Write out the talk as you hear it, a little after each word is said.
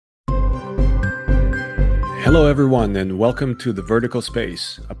Hello, everyone, and welcome to The Vertical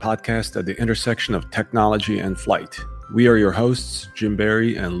Space, a podcast at the intersection of technology and flight. We are your hosts, Jim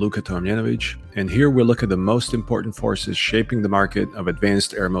Barry and Luka Tomjanovic, and here we look at the most important forces shaping the market of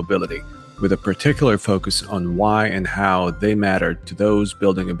advanced air mobility, with a particular focus on why and how they matter to those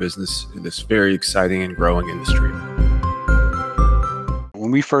building a business in this very exciting and growing industry. When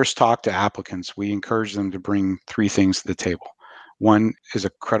we first talk to applicants, we encourage them to bring three things to the table. One is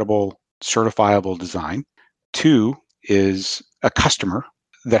a credible, certifiable design. Two is a customer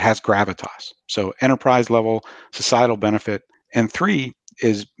that has gravitas, so enterprise level, societal benefit. And three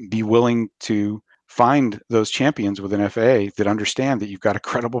is be willing to find those champions within FAA that understand that you've got a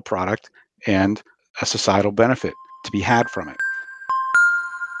credible product and a societal benefit to be had from it.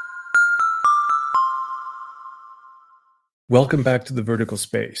 Welcome back to The Vertical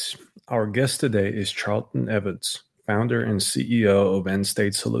Space. Our guest today is Charlton Evans, founder and CEO of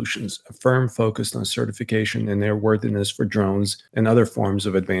N202 Solutions, a firm focused on certification and airworthiness for drones and other forms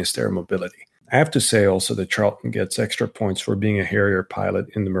of advanced air mobility. I have to say also that Charlton gets extra points for being a Harrier pilot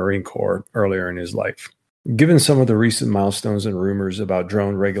in the Marine Corps earlier in his life. Given some of the recent milestones and rumors about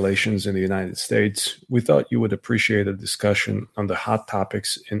drone regulations in the United States, we thought you would appreciate a discussion on the hot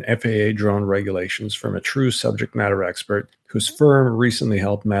topics in FAA drone regulations from a true subject matter expert whose firm recently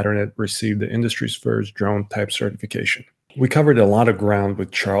helped Matternet receive the industry's first drone type certification. We covered a lot of ground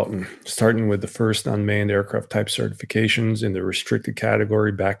with Charlton, starting with the first unmanned aircraft type certifications in the restricted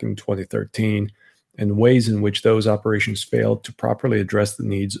category back in 2013, and ways in which those operations failed to properly address the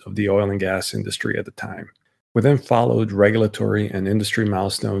needs of the oil and gas industry at the time. We then followed regulatory and industry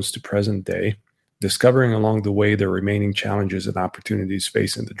milestones to present day, discovering along the way the remaining challenges and opportunities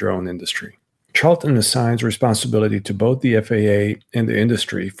facing the drone industry. Charlton assigns responsibility to both the FAA and the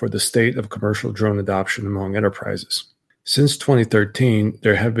industry for the state of commercial drone adoption among enterprises. Since 2013,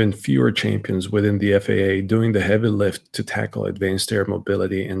 there have been fewer champions within the FAA doing the heavy lift to tackle advanced air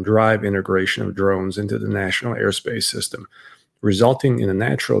mobility and drive integration of drones into the national airspace system, resulting in a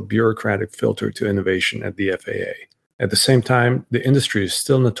natural bureaucratic filter to innovation at the FAA. At the same time, the industry is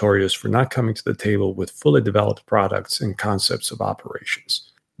still notorious for not coming to the table with fully developed products and concepts of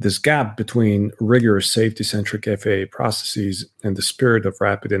operations. This gap between rigorous safety-centric FAA processes and the spirit of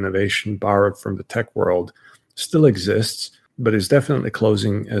rapid innovation borrowed from the tech world still exists, but is definitely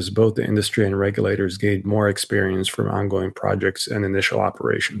closing as both the industry and regulators gain more experience from ongoing projects and initial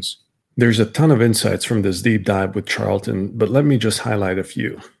operations. There's a ton of insights from this deep dive with Charlton, but let me just highlight a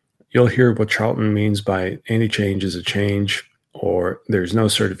few. You'll hear what Charlton means by any change is a change, or there's no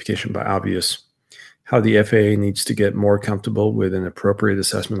certification by obvious, how the FAA needs to get more comfortable with an appropriate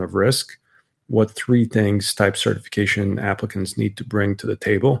assessment of risk, what three things type certification applicants need to bring to the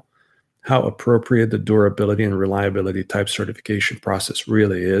table, how appropriate the durability and reliability type certification process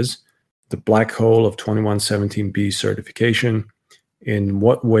really is, the black hole of 2117B certification, in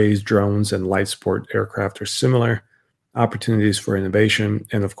what ways drones and light sport aircraft are similar, opportunities for innovation,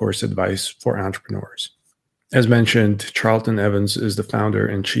 and of course, advice for entrepreneurs. As mentioned, Charlton Evans is the founder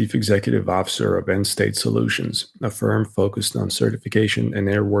and chief executive officer of N202 Solutions, a firm focused on certification and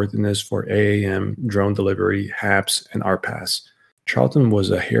airworthiness for AAM, drone delivery, HAPS, and RPAS. Charlton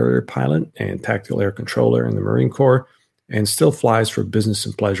was a Harrier pilot and tactical air controller in the Marine Corps and still flies for business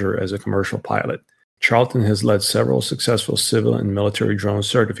and pleasure as a commercial pilot. Charlton has led several successful civil and military drone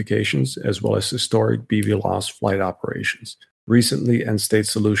certifications, as well as historic BVLOS flight operations. Recently, N202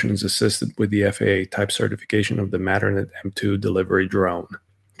 Solutions assisted with the FAA type certification of the Matternet M2 delivery drone.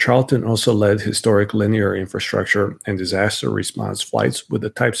 Charlton also led historic linear infrastructure and disaster response flights with the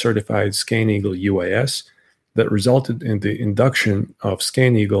type-certified ScanEagle UAS that resulted in the induction of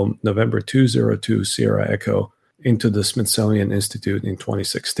ScanEagle November 202 Sierra Echo into the Smithsonian Institute in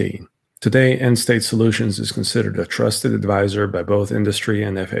 2016. Today, N202 Solutions is considered a trusted advisor by both industry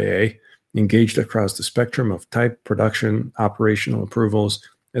and FAA, engaged across the spectrum of type production, operational approvals,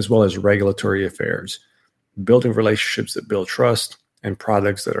 as well as regulatory affairs, building relationships that build trust and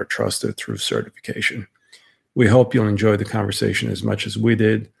products that are trusted through certification. We hope you'll enjoy the conversation as much as we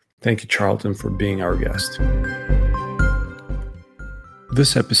did. Thank you, Charlton, for being our guest.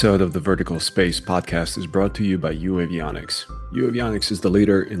 This episode of the Vertical Space podcast is brought to you by UAvionics. UAvionics is the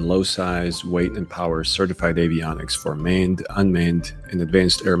leader in low size, weight, and power certified avionics for manned, unmanned, and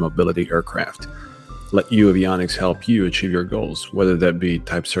advanced air mobility aircraft. Let UAvionics help you achieve your goals, whether that be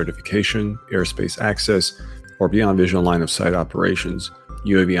type certification, airspace access, or beyond visual line of sight operations.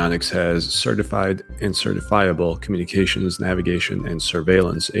 UAvionics has certified and certifiable communications, navigation, and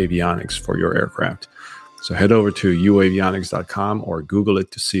surveillance avionics for your aircraft. So head over to uavionics.com or Google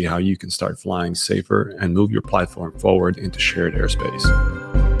it to see how you can start flying safer and move your platform forward into shared airspace.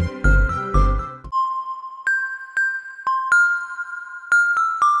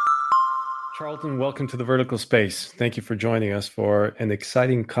 Charlton, welcome to the Vertical Space. Thank you for joining us for an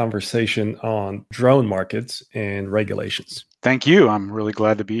exciting conversation on drone markets and regulations. Thank you. I'm really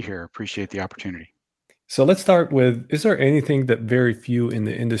glad to be here. Appreciate the opportunity. So let's start with, is there anything that very few in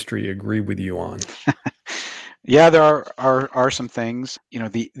the industry agree with you on? Yeah, there are some things.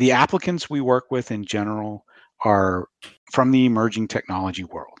 The applicants we work with in general are from the emerging technology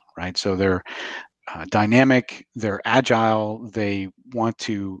world, right? So they're dynamic, they're agile, they want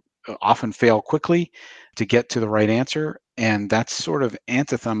to often fail quickly to get to the right answer. And that's sort of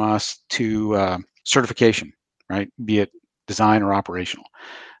antithesis to certification, right? Be it design or operational.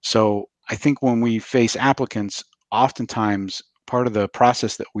 So I think when we face applicants, oftentimes part of the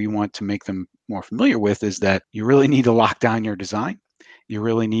process that we want to make them more familiar with is that you really need to lock down your design. You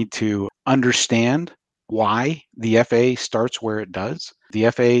really need to understand why the FAA starts where it does. The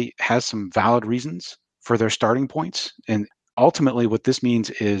FAA has some valid reasons for their starting points. And ultimately, what this means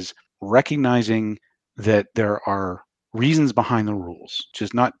is recognizing that there are reasons behind the rules,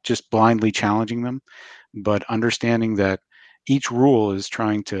 just not just blindly challenging them, but understanding that each rule is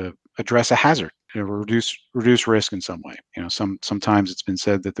trying to address a hazard, reduce risk in some way. Sometimes it's been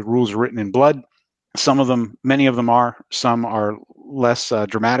said that the rules are written in blood. Some of them, many of them are. Some are less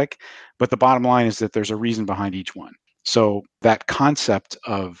dramatic, but the bottom line is that there's a reason behind each one. So that concept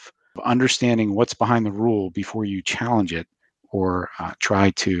of understanding what's behind the rule before you challenge it or try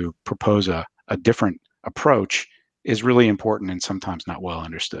to propose a different approach is really important and sometimes not well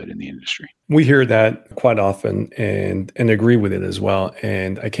understood in the industry. We hear that quite often and agree with it as well.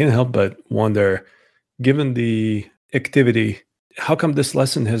 And I can't help but wonder, given the activity, how come this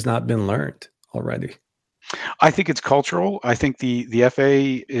lesson has not been learned already? I think it's cultural. I think the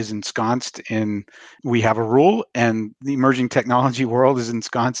FAA is ensconced in, we have a rule, and the emerging technology world is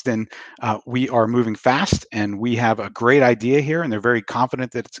ensconced in, we are moving fast and we have a great idea here, and they're very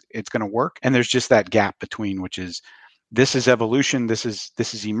confident that it's going to work. And there's just that gap between, which is, this is evolution, this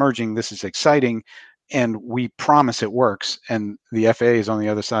is emerging, this is exciting, and we promise it works. And the FAA is on the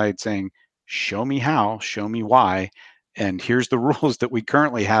other side saying, show me how, show me why, and here's the rules that we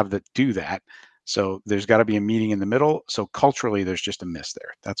currently have that do that. So there's got to be a meeting in the middle. So culturally, there's just a miss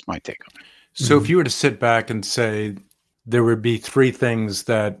there. That's my take on it. So if you were to sit back and say there would be three things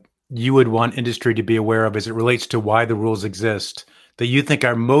that you would want industry to be aware of as it relates to why the rules exist that you think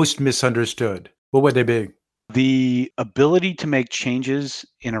are most misunderstood, what would they be? The ability to make changes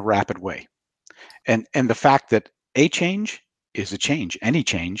in a rapid way. And the fact that a change is a change. Any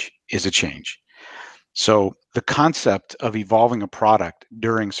change is a change. So the concept of evolving a product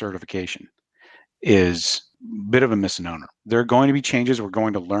during certification is a bit of a misnomer. There are going to be changes. We're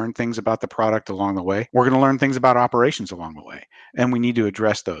going to learn things about the product along the way. We're going to learn things about operations along the way, and we need to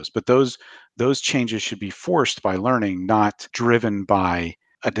address those. But those changes should be forced by learning, not driven by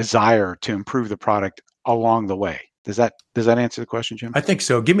a desire to improve the product along the way. Does that answer the question, Jim? I think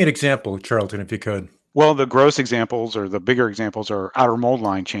so. Give me an example, Charlton, if you could. Well, the gross examples or the bigger examples are outer mold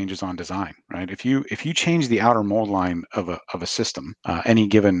line changes on design, right? If you change the outer mold line of a system, any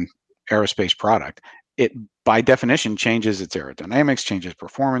given aerospace product, it by definition changes its aerodynamics, changes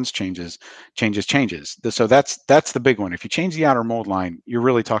performance, changes. So that's the big one. If you change the outer mold line, you're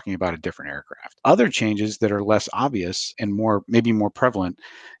really talking about a different aircraft. Other changes that are less obvious and maybe more prevalent,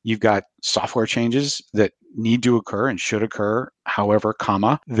 you've got software changes that need to occur and should occur. However,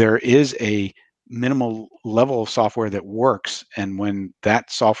 there is a minimal level of software that works, and when that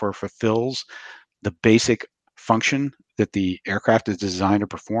software fulfills the basic function that the aircraft is designed to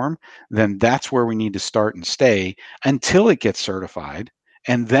perform, then that's where we need to start and stay until it gets certified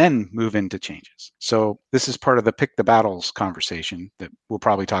and then move into changes. So this is part of the pick the battles conversation that we'll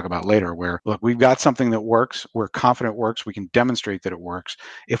probably talk about later, where, look, we've got something that works, we're confident it works, we can demonstrate that it works.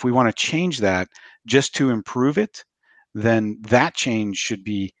 If we want to change that just to improve it, then that change should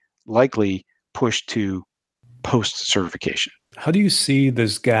be likely pushed to post-certification. How do you see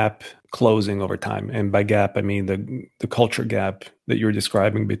this gap closing over time? And by gap, I mean the culture gap that you're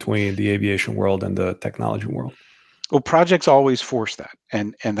describing between the aviation world and the technology world. Well, projects always force that.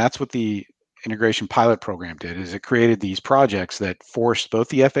 And that's what the integration pilot program did, is it created these projects that forced both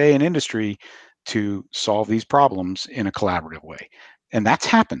the FAA and industry to solve these problems in a collaborative way. And that's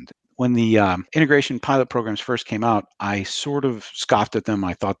happened. When the integration pilot programs first came out, I sort of scoffed at them.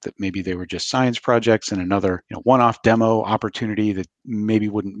 I thought that maybe they were just science projects and another one-off demo opportunity that maybe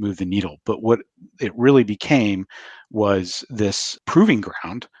wouldn't move the needle. But what it really became was this proving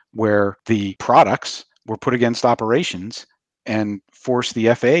ground where the products were put against operations and forced the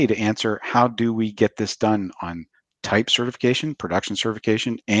FAA to answer, how do we get this done on type certification, production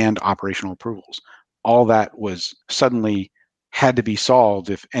certification, and operational approvals? All that was suddenly had to be solved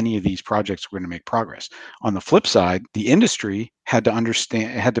if any of these projects were going to make progress. On the flip side, the industry had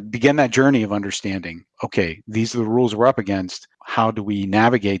to begin that journey of understanding, okay, these are the rules we're up against. How do we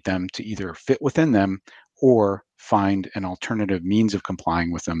navigate them to either fit within them or find an alternative means of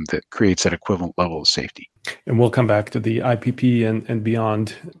complying with them that creates that equivalent level of safety? And we'll come back to the IPP and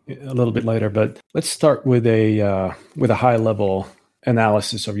beyond a little bit later, but let's start with a high level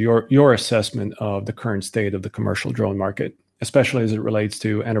analysis of your assessment of the current state of the commercial drone market, especially as it relates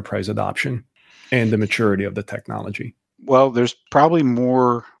to enterprise adoption and the maturity of the technology. Well, there's probably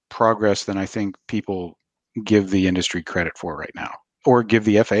more progress than I think people give the industry credit for right now, or give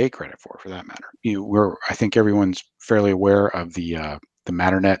the FAA credit for that matter. I think everyone's fairly aware of the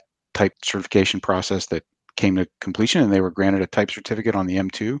Matternet type certification process that came to completion, and they were granted a type certificate on the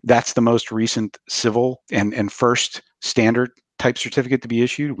M2. That's the most recent civil and first standard type certificate to be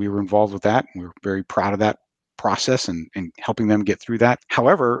issued. We were involved with that, and we were very proud of that process and helping them get through that.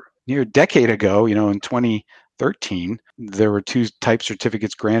 However, near a decade ago, in 2013, there were 2 type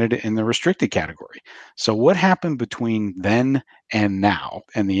certificates granted in the restricted category. So what happened between then and now?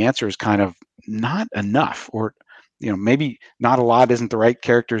 And the answer is kind of not enough, or maybe not a lot isn't the right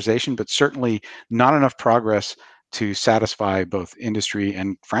characterization, but certainly not enough progress to satisfy both industry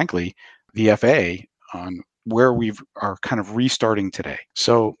and, frankly, the FAA on where we are kind of restarting today.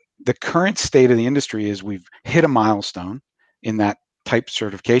 So the current state of the industry is we've hit a milestone in that type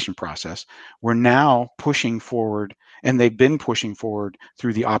certification process. We're now pushing forward, and they've been pushing forward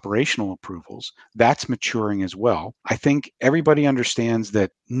through the operational approvals. That's maturing as well. I think everybody understands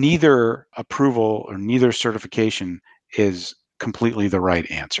that neither approval or neither certification is completely the right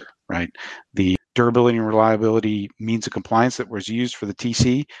answer, right? The durability and reliability means of compliance that was used for the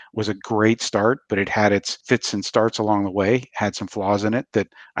TC was a great start, but it had its fits and starts along the way, had some flaws in it that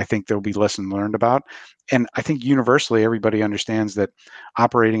I think there'll be lessons learned about. And I think universally everybody understands that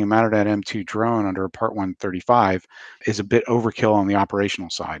operating a Matternet M2 drone under a Part 135 is a bit overkill on the operational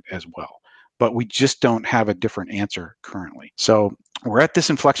side as well. But we just don't have a different answer currently. So we're at this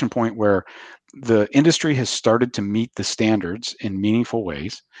inflection point where the industry has started to meet the standards in meaningful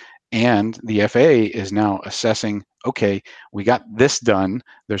ways. And the FAA is now assessing, okay, we got this done.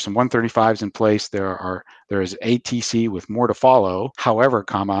 There's some 135s in place. There is ATC with more to follow. However,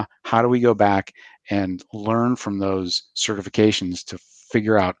 how do we go back and learn from those certifications to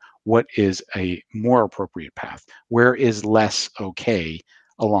figure out what is a more appropriate path? Where is less okay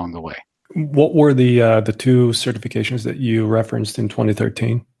along the way? What were the 2 certifications that you referenced in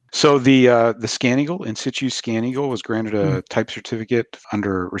 2013? So the ScanEagle, in situ ScanEagle, was granted a type certificate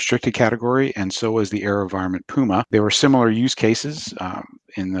under restricted category, and so was the AeroVironment Puma. They were similar use cases.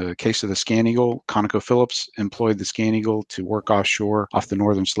 In the case of the ScanEagle, ConocoPhillips employed the ScanEagle to work offshore off the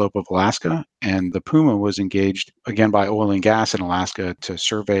northern slope of Alaska, and the Puma was engaged, again, by oil and gas in Alaska to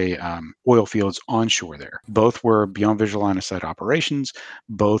survey oil fields onshore there. Both were beyond visual line of sight operations.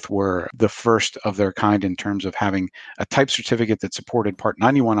 Both were the first of their kind in terms of having a type certificate that supported Part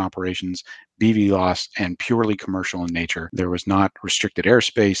 91 operations, BVLOS, and purely commercial in nature. There was not restricted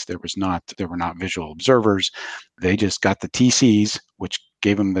airspace. There were not visual observers. They just got the TCs, which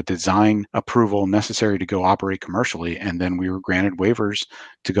gave them the design approval necessary to go operate commercially, and then we were granted waivers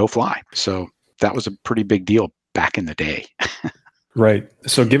to go fly. So that was a pretty big deal back in the day. Right.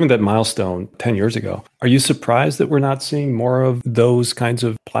 So given that milestone 10 years ago, are you surprised that we're not seeing more of those kinds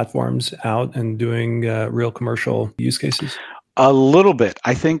of platforms out and doing real commercial use cases? A little bit.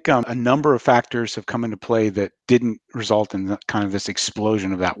 I think a number of factors have come into play that didn't result in kind of this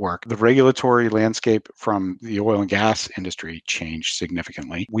explosion of that work. The regulatory landscape from the oil and gas industry changed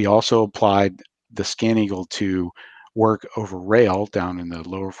significantly. We also applied the ScanEagle to work over rail down in the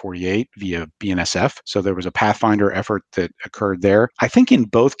lower 48 via BNSF. So there was a Pathfinder effort that occurred there. I think in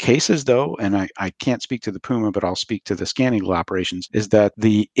both cases, though, and I can't speak to the Puma, but I'll speak to the ScanEagle operations, is that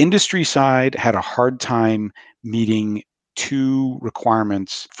the industry side had a hard time meeting 2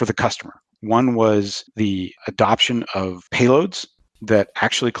 requirements for the customer. One was the adoption of payloads that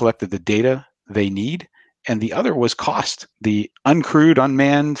actually collected the data they need, and the other was cost. The uncrewed,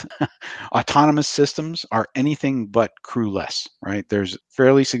 unmanned, autonomous systems are anything but crewless, right? There's a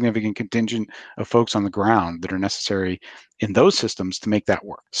fairly significant contingent of folks on the ground that are necessary in those systems to make that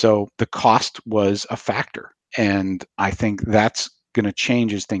work. So the cost was a factor, and I think that's going to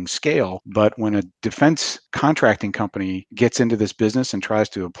change as things scale. But when a defense contracting company gets into this business and tries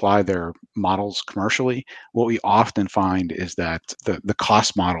to apply their models commercially, what we often find is that the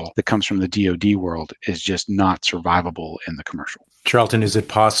cost model that comes from the DoD world is just not survivable in the commercial. Charlton, is it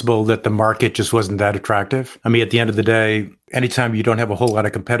possible that the market just wasn't that attractive? I mean, at the end of the day, anytime you don't have a whole lot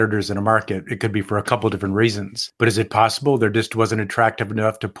of competitors in a market, it could be for a couple of different reasons. But is it possible there just wasn't attractive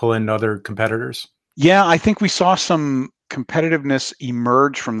enough to pull in other competitors? Yeah, I think we saw some competitiveness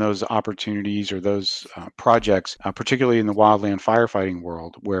emerge from those opportunities or those projects, particularly in the wildland firefighting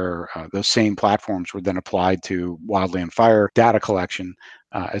world, where those same platforms were then applied to wildland fire data collection,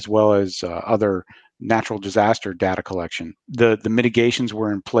 as well as other natural disaster data collection. The mitigations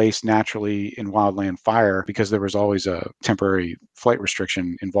were in place naturally in wildland fire because there was always a temporary flight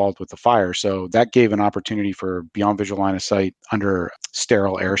restriction involved with the fire. So that gave an opportunity for beyond visual line of sight under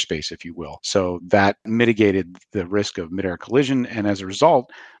sterile airspace, if you will. So that mitigated the risk of mid-air collision. And as a result,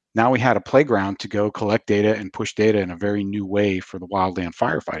 now we had a playground to go collect data and push data in a very new way for the wildland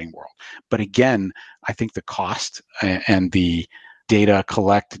firefighting world. But again, I think the cost and the data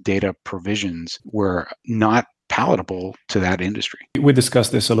provisions were not palatable to that industry. We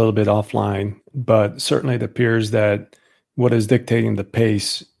discussed this a little bit offline, but certainly it appears that what is dictating the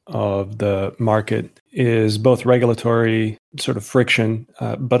pace of the market is both regulatory sort of friction,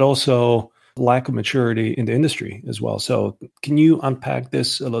 but also lack of maturity in the industry as well. So can you unpack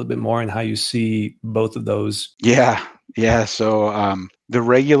this a little bit more and how you see both of those? Yeah. So the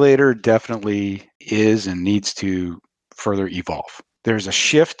regulator definitely is and needs to further evolve. There's a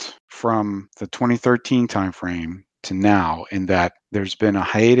shift from the 2013 timeframe to now in that there's been a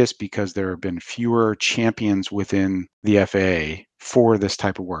hiatus because there have been fewer champions within the FAA for this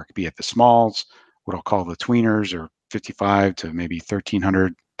type of work, be it the smalls, what I'll call the tweeners, or 55 to maybe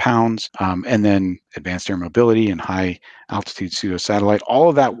 1,300 pounds, and then advanced air mobility and high altitude pseudo satellite. All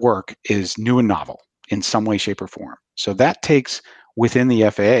of that work is new and novel in some way, shape, or form. So that takes within the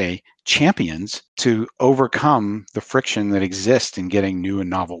FAA champions to overcome the friction that exists in getting new and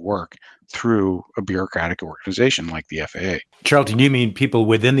novel work through a bureaucratic organization like the FAA. Charlton, you mean people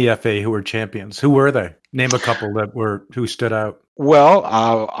within the FAA who were champions? Who were they? Name a couple who stood out. Well,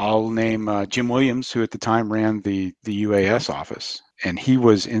 I'll name Jim Williams, who at the time ran the UAS office. And he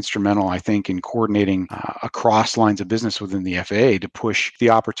was instrumental, I think, in coordinating across lines of business within the FAA to push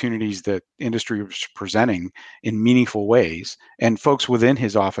the opportunities that industry was presenting in meaningful ways, and folks within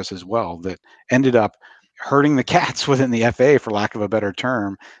his office as well that ended up herding the cats within the FAA, for lack of a better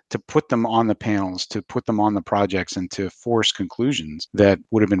term, to put them on the panels, to put them on the projects, and to force conclusions that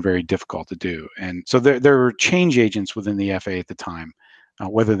would have been very difficult to do. And so there were change agents within the FAA at the time,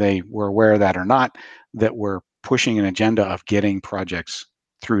 whether they were aware of that or not, that were pushing an agenda of getting projects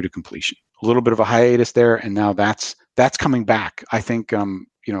through to completion. A little bit of a hiatus there, and now that's coming back. I think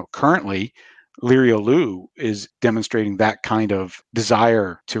currently Lirio is demonstrating that kind of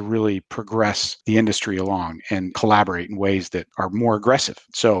desire to really progress the industry along and collaborate in ways that are more aggressive.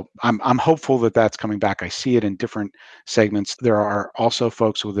 So I'm hopeful that that's coming back. I see it in different segments. There are also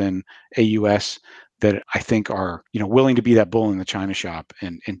folks within AUS that I think are, willing to be that bull in the china shop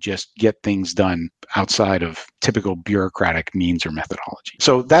and just get things done outside of typical bureaucratic means or methodology.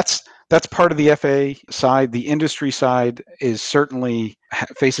 So that's part of the FAA side. The industry side is certainly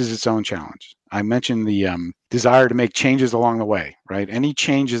faces its own challenge. I mentioned the desire to make changes along the way, right? Any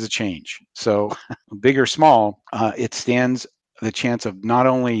change is a change. So big or small, it stands the chance of not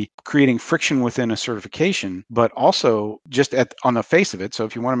only creating friction within a certification, but also just on the face of it. So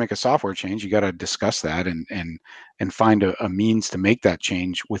if you want to make a software change, you got to discuss that and find a means to make that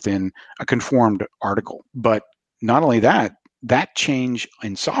change within a conformed article. But not only that change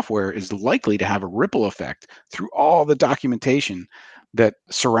in software is likely to have a ripple effect through all the documentation that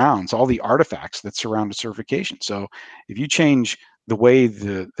surrounds, all the artifacts that surround a certification. So if you change the way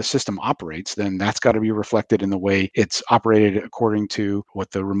the system operates, then that's got to be reflected in the way it's operated according to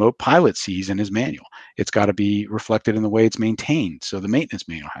what the remote pilot sees in his manual. It's got to be reflected in the way it's maintained. So the maintenance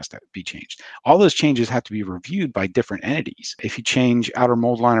manual has to be changed. All those changes have to be reviewed by different entities. If you change outer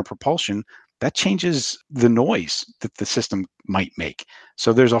mold liner propulsion, that changes the noise that the system might make.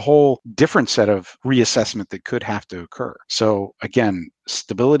 So there's a whole different set of reassessment that could have to occur. So again,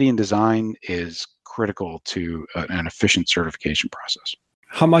 stability in design is critical to an efficient certification process.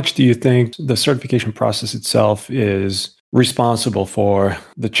 How much do you think the certification process itself is responsible for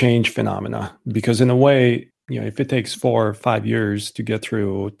the change phenomena? Because in a way, if it takes 4 or 5 years to get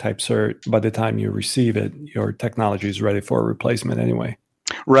through type cert, by the time you receive it, your technology is ready for a replacement anyway.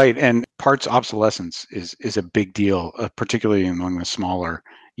 Right. And parts obsolescence is a big deal, particularly among the smaller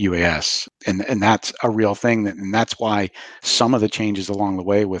UAS. And that's a real thing. And that's why some of the changes along the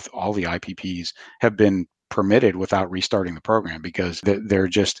way with all the IPPs have been permitted without restarting the program, because they're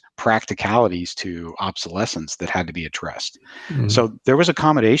just practicalities to obsolescence that had to be addressed. Mm-hmm. So there was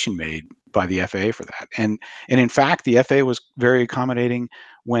accommodation made by the FAA for that. And in fact, the FAA was very accommodating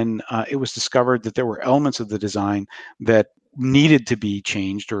when it was discovered that there were elements of the design that needed to be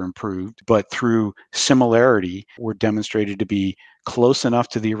changed or improved, but through similarity were demonstrated to be close enough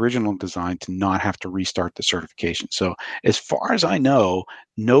to the original design to not have to restart the certification. So as far as I know,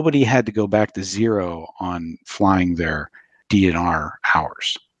 nobody had to go back to zero on flying their DNR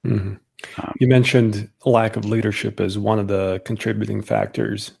hours. Mm-hmm. You mentioned lack of leadership as one of the contributing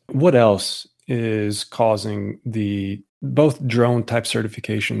factors. What else is causing the both drone type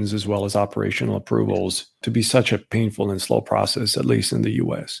certifications as well as operational approvals to be such a painful and slow process, at least in the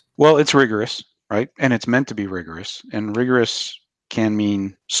US? Well, it's rigorous, right? And it's meant to be rigorous, and rigorous can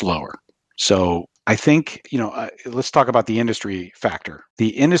mean slower. So I think, let's talk about the industry factor. The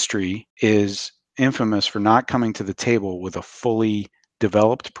industry is infamous for not coming to the table with a fully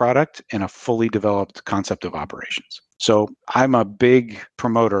developed product and a fully developed concept of operations. So I'm a big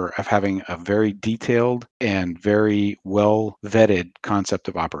promoter of having a very detailed and very well vetted concept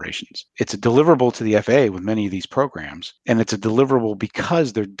of operations. It's a deliverable to the FAA with many of these programs, and it's a deliverable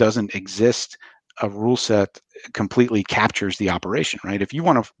because there doesn't exist a rule set completely captures the operation, right? If you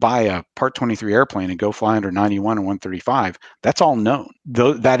want to buy a Part 23 airplane and go fly under 91 and 135, that's all known.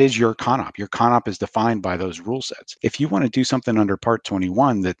 That is your CONOP. Your CONOP is defined by those rule sets. If you want to do something under Part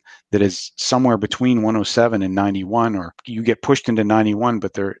 21 that is somewhere between 107 and 91, or you get pushed into 91,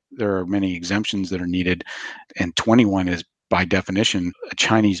 but there are many exemptions that are needed, and 21 is by definition a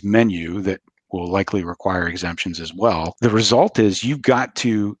Chinese menu that will likely require exemptions as well. The result is you've got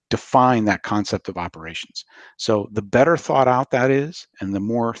to define that concept of operations. So the better thought out that is, and the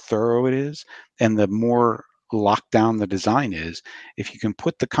more thorough it is, and the more locked down the design is, if you can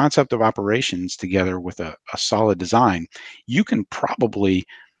put the concept of operations together with a solid design, you can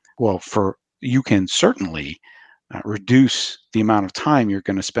certainly reduce the amount of time you're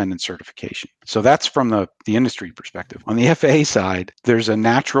going to spend in certification. So that's from the industry perspective. On the FAA side, there's a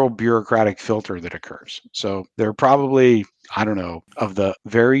natural bureaucratic filter that occurs. So there are probably, of the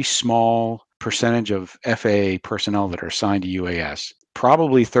very small percentage of FAA personnel that are assigned to UAS,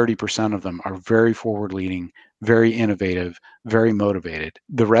 probably 30% of them are very forward-leaning, very innovative, very motivated.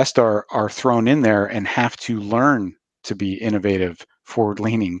 The rest are thrown in there and have to learn to be innovative,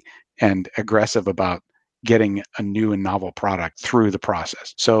 forward-leaning, and aggressive about getting a new and novel product through the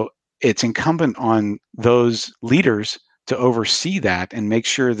process. So it's incumbent on those leaders to oversee that and make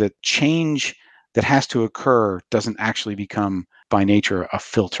sure that change that has to occur doesn't actually become, by nature, a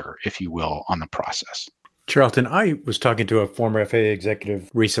filter, if you will, on the process. Charlton, I was talking to a former FAA executive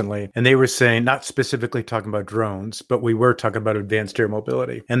recently, and they were saying, not specifically talking about drones, but we were talking about advanced air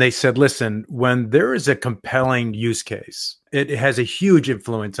mobility. And they said, listen, when there is a compelling use case, it has a huge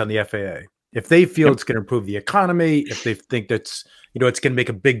influence on the FAA. If they feel it's going to improve the economy, if they think that's, it's going to make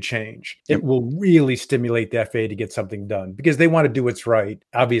a big change, it will really stimulate the FAA to get something done because they want to do what's right.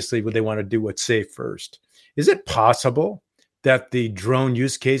 Obviously, they want to do what's safe first. Is it possible that the drone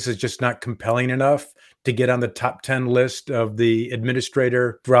use case is just not compelling enough to get on the top 10 list of the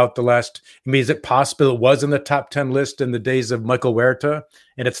administrator throughout the last? Is it possible it was in the top 10 list in the days of Michael Huerta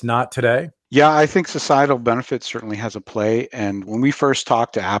and it's not today? Yeah, I think societal benefit certainly has a play. And when we first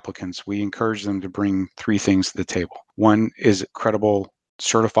talk to applicants, we encourage them to bring three things to the table. One is credible,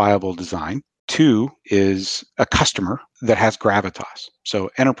 certifiable design. Two is a customer that has gravitas. So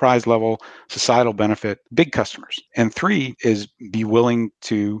enterprise level, societal benefit, big customers. And three is be willing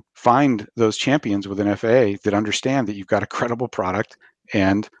to find those champions within FAA that understand that you've got a credible product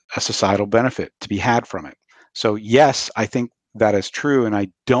and a societal benefit to be had from it. So yes, I think that is true. And I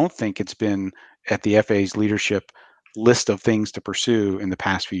don't think it's been at the FAA's leadership list of things to pursue in the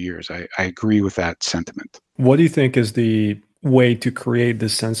past few years. I agree with that sentiment. What do you think is the way to create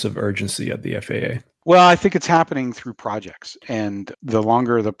this sense of urgency at the FAA? Well, I think it's happening through projects. And the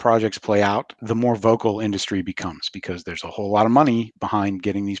longer the projects play out, the more vocal industry becomes because there's a whole lot of money behind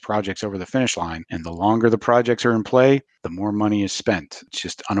getting these projects over the finish line. And the longer the projects are in play, the more money is spent. It's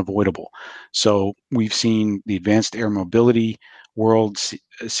just unavoidable. So we've seen the advanced air mobility world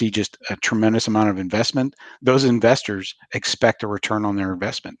see just a tremendous amount of investment. Those investors expect a return on their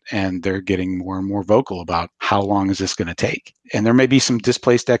investment, and they're getting more and more vocal about how long is this going to take. And there may be some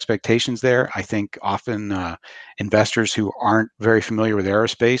displaced expectations there. I think often investors who aren't very familiar with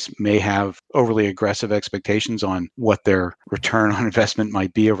aerospace may have overly aggressive expectations on what their return on investment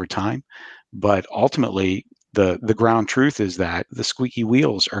might be over time. But ultimately, the ground truth is that the squeaky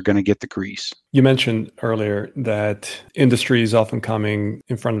wheels are going to get the grease. You mentioned earlier that industry is often coming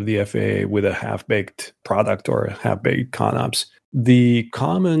in front of the FAA with a half-baked product or a half-baked ConOps. The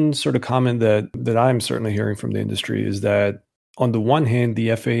common sort of comment that I'm certainly hearing from the industry is that on the one hand,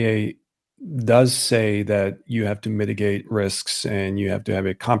 the FAA does say that you have to mitigate risks and you have to have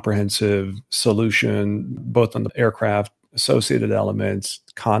a comprehensive solution, both on the aircraft, associated elements,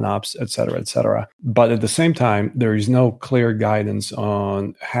 ConOps, et cetera, et cetera. But at the same time, there is no clear guidance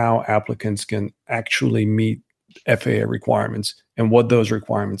on how applicants can actually meet FAA requirements and what those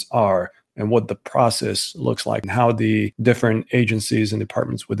requirements are and what the process looks like and how the different agencies and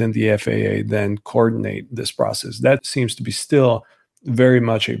departments within the FAA then coordinate this process. That seems to be still very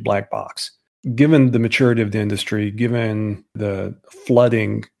much a black box. Given the maturity of the industry, given the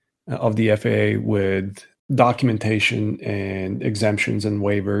flooding of the FAA with documentation and exemptions and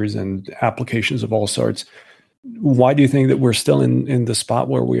waivers and applications of all sorts, why do you think that we're still in the spot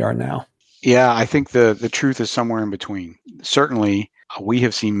where we are now? Yeah, I think the truth is somewhere in between. Certainly, we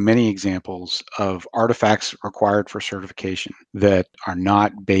have seen many examples of artifacts required for certification that are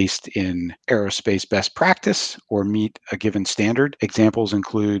not based in aerospace best practice or meet a given standard. Examples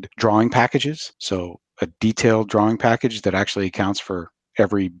include drawing packages, so a detailed drawing package that actually accounts for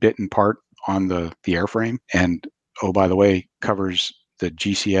every bit and part on the airframe, and oh, by the way, covers the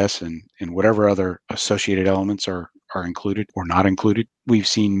GCS and whatever other associated elements are included or not included. We've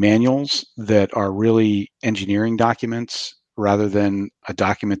seen manuals that are really engineering documents rather than a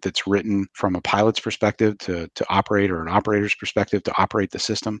document that's written from a pilot's perspective to operate or an operator's perspective to operate the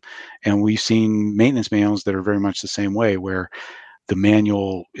system. And we've seen maintenance manuals that are very much the same way, where the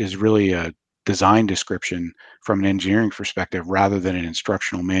manual is really a design description from an engineering perspective rather than an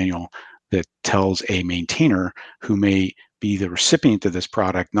instructional manual that tells a maintainer who may be the recipient of this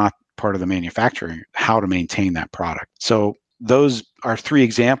product, not part of the manufacturing, how to maintain that product. So those are three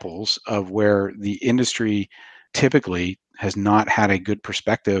examples of where the industry typically has not had a good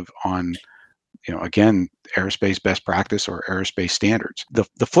perspective on, again, aerospace best practice or aerospace standards.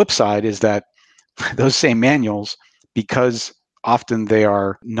 The flip side is that those same manuals, because often they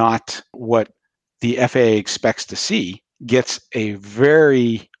are not what the FAA expects to see, gets a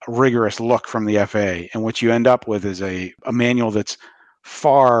very rigorous look from the FAA. And what you end up with is a manual that's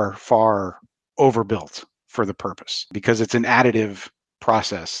far, far overbuilt for the purpose because it's an additive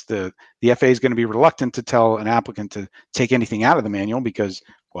process. The FAA is going to be reluctant to tell an applicant to take anything out of the manual because,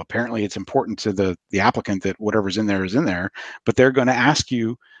 well, apparently it's important to the applicant that whatever's in there is in there, but they're going to ask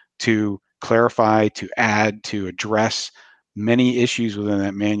you to clarify, to add, to address many issues within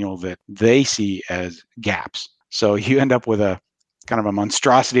that manual that they see as gaps. So you end up with a kind of a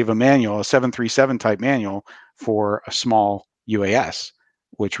monstrosity of a manual, a 737 type manual for a small UAS,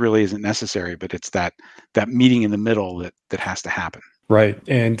 which really isn't necessary, but it's that meeting in the middle that has to happen. Right.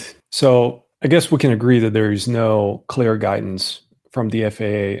 And so I guess we can agree that there is no clear guidance from the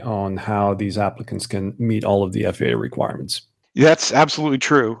FAA on how these applicants can meet all of the FAA requirements. That's absolutely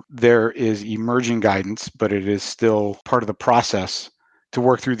true. There is emerging guidance, but it is still part of the process to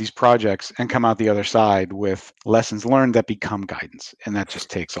work through these projects and come out the other side with lessons learned that become guidance. And that just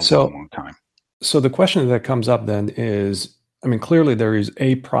takes a long time. So the question that comes up then is, clearly there is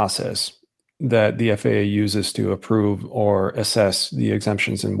a process that the FAA uses to approve or assess the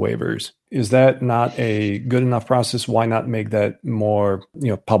exemptions and waivers. Is that not a good enough process? Why not make that more,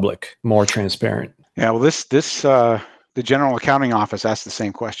 public, more transparent? Yeah, well, the General Accounting Office asked the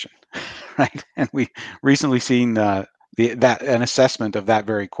same question, right? And we recently seen an assessment of that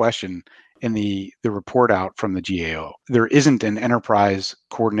very question in the report out from the GAO. There isn't an enterprise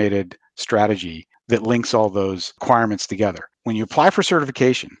coordinated strategy that links all those requirements together. When you apply for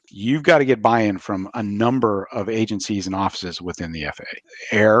certification, you've got to get buy-in from a number of agencies and offices within the FAA.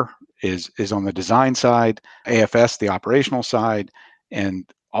 Air is on the design side, AFS, the operational side, and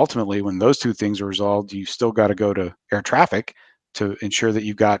ultimately, when those two things are resolved, you've still got to go to air traffic to ensure that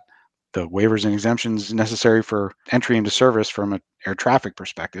you've got the waivers and exemptions necessary for entry into service from an air traffic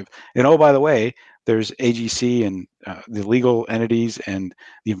perspective. And oh, by the way, there's AGC and the legal entities and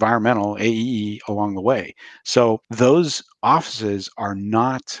the environmental AEE along the way. So those offices are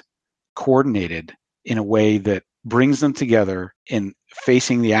not coordinated in a way that brings them together in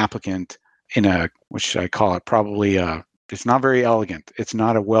facing the applicant in what should I call it, probably it's not very elegant. It's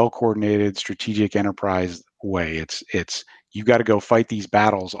not a well-coordinated strategic enterprise way. It's you got to go fight these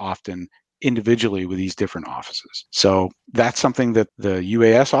battles often individually with these different offices. So that's something that the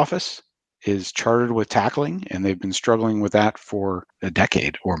UAS office is chartered with tackling, and they've been struggling with that for a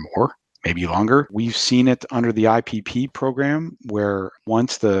decade or more. maybe longer. We've seen it under the IPP program, where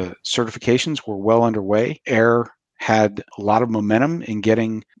once the certifications were well underway, Air had a lot of momentum in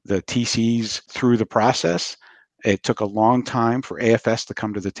getting the TCs through the process. It took a long time for AFS to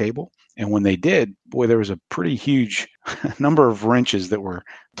come to the table. And when they did, boy, there was a pretty huge number of wrenches that were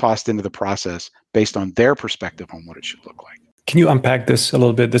tossed into the process based on their perspective on what it should look like. Can you unpack this a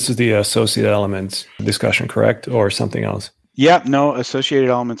little bit? This is the associated elements discussion, correct? Or something else? Yeah, no, associated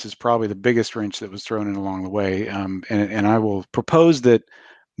elements is probably the biggest wrench that was thrown in along the way. And I will propose that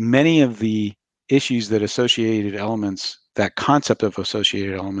many of the issues that associated elements, that concept of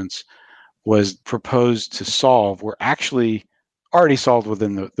associated elements was proposed to solve, were actually already solved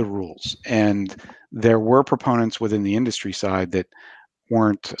within the rules. And there were proponents within the industry side that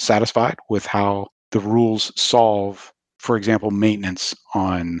weren't satisfied with how the rules solve, for example, maintenance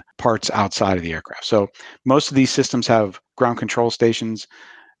on parts outside of the aircraft. So most of these systems have ground control stations,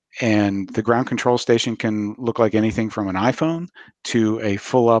 and the ground control station can look like anything from an iPhone to a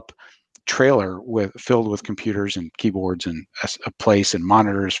full-up trailer filled with computers and keyboards and a place and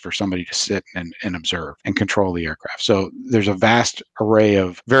monitors for somebody to sit and observe and control the aircraft. So there's a vast array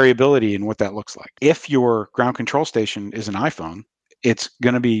of variability in what that looks like. If your ground control station is an iPhone, it's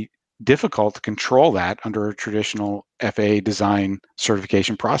going to be difficult to control that under a traditional FAA design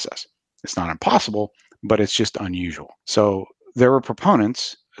certification process. It's not impossible, but it's just unusual. So there were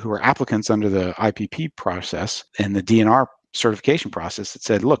proponents who were applicants under the IPP process and the DNR certification process that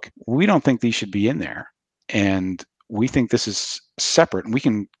said, look, we don't think these should be in there. And we think this is separate. And we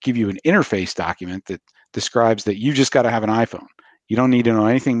can give you an interface document that describes that you just got to have an iPhone. You don't need to know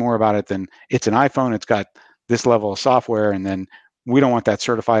anything more about it than it's an iPhone. It's got this level of software. And then we don't want that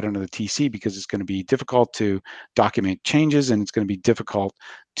certified under the TC because it's going to be difficult to document changes, and it's going to be difficult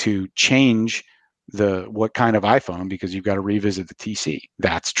to change what kind of iPhone because you've got to revisit the TC.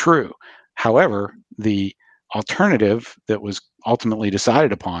 That's true. However, the alternative that was ultimately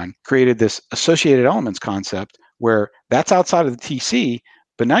decided upon created this associated elements concept where that's outside of the TC,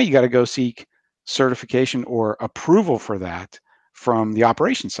 but now you got to go seek certification or approval for that from the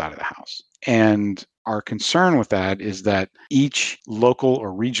operations side of the house. And our concern with that is that each local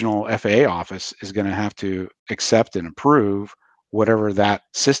or regional FAA office is going to have to accept and approve whatever that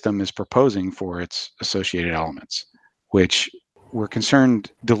system is proposing for its associated elements, which we're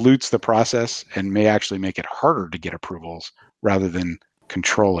concerned dilutes the process and may actually make it harder to get approvals rather than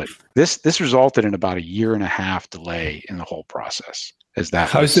control it. This resulted in about a 1.5 year delay in the whole process.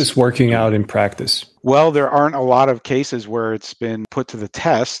 How is this working out in practice? Well, there aren't a lot of cases where it's been put to the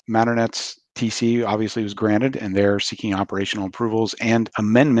test. Matternet's TC obviously was granted, and they're seeking operational approvals and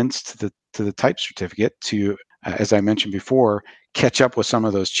amendments to the type certificate to, as I mentioned before, catch up with some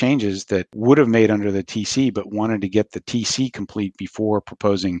of those changes that would have made under the TC, but wanted to get the TC complete before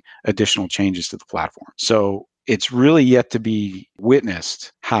proposing additional changes to the platform. So it's really yet to be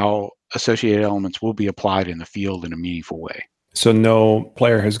witnessed how associated elements will be applied in the field in a meaningful way. So no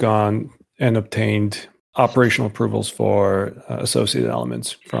player has gone and obtained operational approvals for associated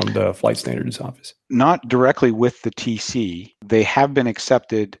elements from the Flight Standards Office? Not directly with the TC. They have been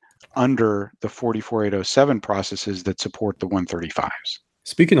accepted under the 44807 processes that support the 135s.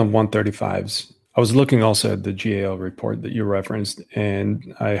 Speaking of 135s, I was looking also at the GAO report that you referenced,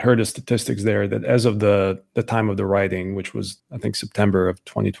 and I heard the statistics there that as of the time of the writing, which was, I think, September of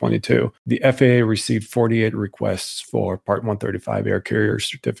 2022, the FAA received 48 requests for Part 135 air carrier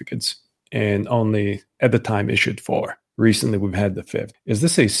certificates and only at the time issued 4. Recently, we've had the 5th. Is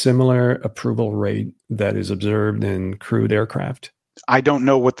this a similar approval rate that is observed in crewed aircraft? I don't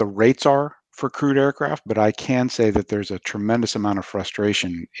know what the rates are for crewed aircraft, but I can say that there's a tremendous amount of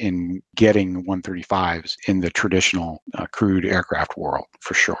frustration in getting 135s in the traditional crewed aircraft world,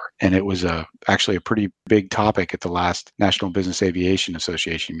 for sure. And it was actually a pretty big topic at the last National Business Aviation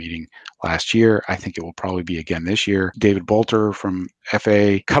Association meeting last year. I think it will probably be again this year. David Bolter from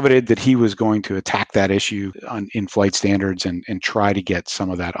FAA coveted that he was going to attack that issue in flight standards and try to get some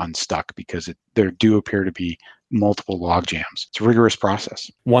of that unstuck because there do appear to be multiple log jams. It's a rigorous process.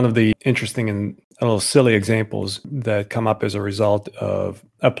 One of the interesting and a little silly examples that come up as a result of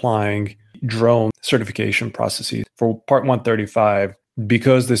applying drone certification processes for Part 135,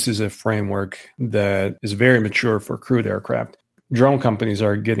 because this is a framework that is very mature for crewed aircraft, drone companies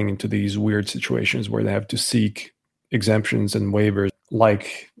are getting into these weird situations where they have to seek exemptions and waivers,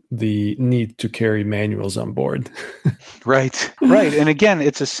 like the need to carry manuals on board. Right. And again,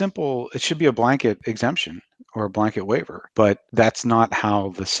 it should be a blanket exemption or a blanket waiver, but that's not how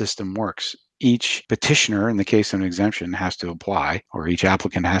the system works. each petitioner, in the case of an exemption, has to apply, or each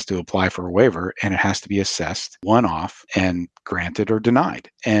applicant has to apply for a waiver, and it has to be assessed one-off and granted or denied.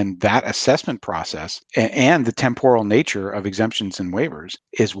 And that assessment process and the temporal nature of exemptions and waivers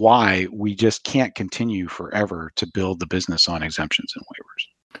is why we just can't continue forever to build the business on exemptions and waivers.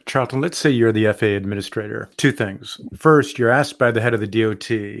 Charlton, let's say you're the FAA administrator. Two things. First, you're asked by the head of the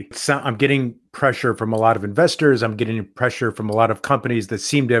DOT. I'm getting pressure from a lot of investors. I'm getting pressure from a lot of companies that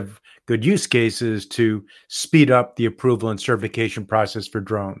seem to have good use cases to speed up the approval and certification process for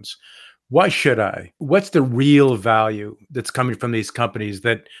drones. Why should I? What's the real value that's coming from these companies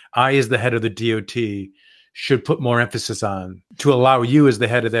that I, as the head of the DOT, should put more emphasis on to allow you, as the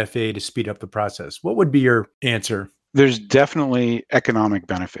head of the FAA, to speed up the process? What would be your answer? There's definitely economic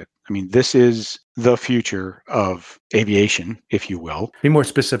benefit. I mean, this is the future of aviation, if you will. Be more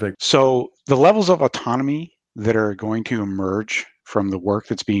specific. So the levels of autonomy that are going to emerge from the work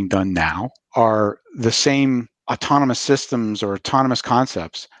that's being done now are the same autonomous systems or autonomous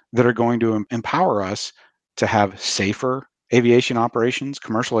concepts that are going to empower us to have safer aviation operations,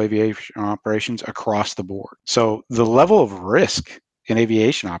 commercial aviation operations across the board. So the level of risk in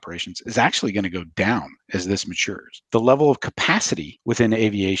aviation operations is actually going to go down as this matures. The level of capacity within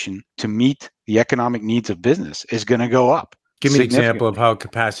aviation to meet the economic needs of business is going to go up. Give me an example of how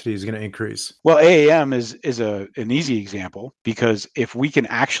capacity is going to increase. Well, AAM is an easy example, because if we can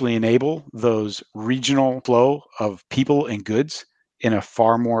actually enable those regional flow of people and goods in a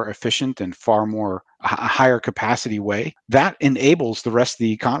far more efficient and far more higher capacity way, that enables the rest of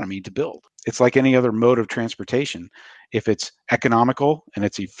the economy to build. It's like any other mode of transportation. If it's economical and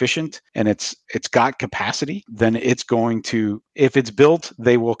it's efficient and it's got capacity, then it's going to, if it's built,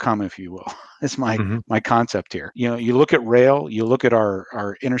 they will come, if you will. It's my concept here. You know, you look at rail, you look at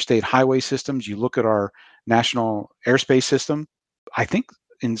our interstate highway systems, you look at our national airspace system, I think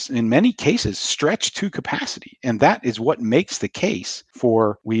in many cases stretch to capacity. And that is what makes the case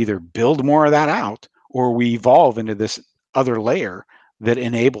for we either build more of that out or we evolve into this other layer that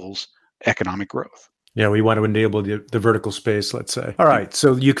enables economic growth. Yeah, we want to enable the vertical space, let's say. All right,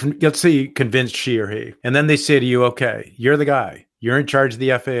 so let's say you convinced she or he, and then they say to you, okay, you're the guy, you're in charge of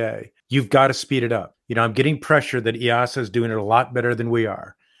the FAA, you've got to speed it up. You know, I'm getting pressure that EASA is doing it a lot better than we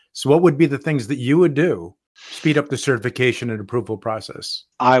are. So what would be the things that you would do to speed up the certification and approval process?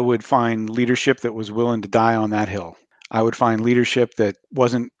 I would find leadership that was willing to die on that hill. I would find leadership that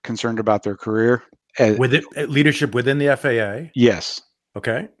wasn't concerned about their career. Leadership within the FAA? Yes.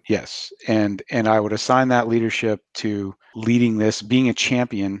 Okay. Yes. And I would assign that leadership to leading this, being a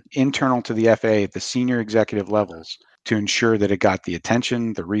champion internal to the FAA at the senior executive levels to ensure that it got the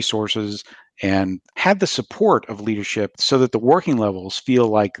attention, the resources, and had the support of leadership so that the working levels feel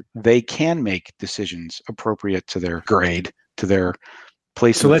like they can make decisions appropriate to their grade, to their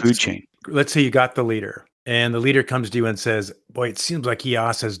place in the food chain. Let's say you got the leader and the leader comes to you and says, boy, it seems like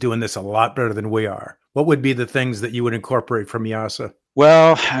EASA is doing this a lot better than we are. What would be the things that you would incorporate from EASA?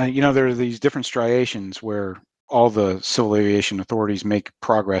 Well, there are these different striations where all the civil aviation authorities make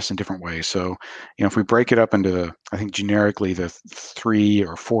progress in different ways. So, if we break it up into, I think generically the 3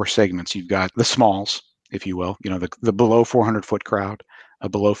 or 4 segments, you've got the smalls, if you will, the below 400 foot crowd,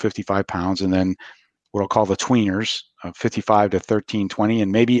 below 55 pounds, and then what I'll call the tweeners, 55 to 1320,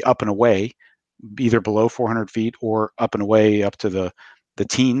 and maybe up and away, either below 400 feet or up and away up to the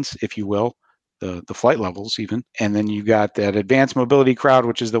teens, if you will. The flight levels even. And then you got that advanced mobility crowd,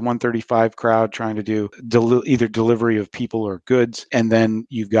 which is the 135 crowd trying to do either delivery of people or goods. And then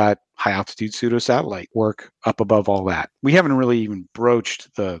you've got high altitude pseudo satellite work up above all that. We haven't really even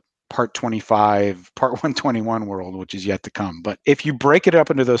broached the Part 25, Part 121 world, which is yet to come. But if you break it up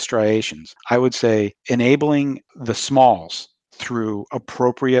into those striations, I would say enabling the smalls through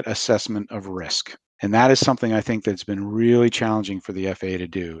appropriate assessment of risk. And that is something I think that's been really challenging for the FAA to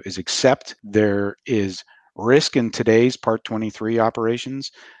do, is accept there is risk in today's Part 23 operations,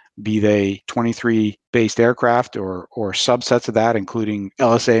 be they 23-based aircraft or subsets of that, including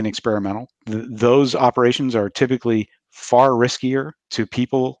LSA and experimental. Those operations are typically far riskier to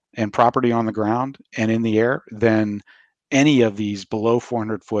people and property on the ground and in the air than any of these below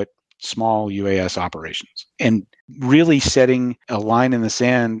 400-foot small UAS operations. And really setting a line in the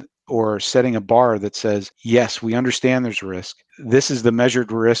sand or setting a bar that says, yes, we understand there's risk. This is the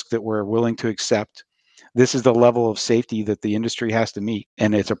measured risk that we're willing to accept. This is the level of safety that the industry has to meet,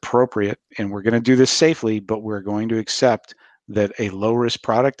 and it's appropriate. And we're going to do this safely, but we're going to accept that a low-risk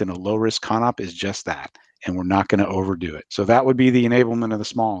product and a low-risk CONOP is just that, and we're not going to overdo it. So that would be the enablement of the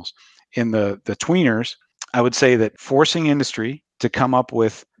smalls. In the tweeners, I would say that forcing industry to come up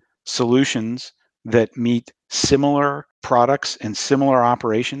with solutions that meet similar products and similar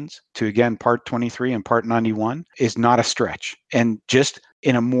operations to, again, Part 23 and Part 91 is not a stretch. And just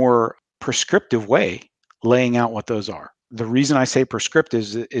in a more prescriptive way, laying out what those are. The reason I say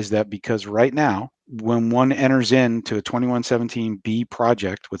prescriptive is that because right now, when one enters into a 2117B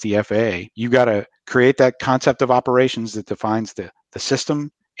project with the FAA, you got to create that concept of operations that defines the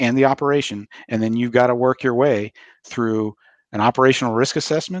system and the operation. And then you've got to work your way through an operational risk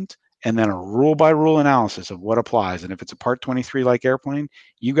assessment and then a rule by rule analysis of what applies. And if it's a Part 23 like airplane,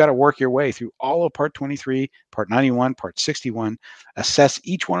 you got to work your way through all of Part 23, Part 91, Part 61, assess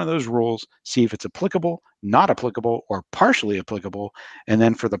each one of those rules, see if it's applicable, not applicable, or partially applicable. And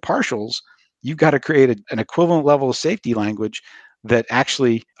then for the partials, you've got to create an equivalent level of safety language that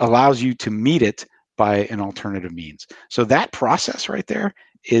actually allows you to meet it by an alternative means. So that process right there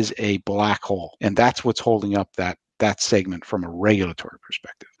is a black hole. And that's what's holding up that segment from a regulatory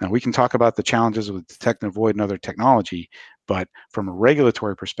perspective. Now, we can talk about the challenges with detect and avoid and other technology, but from a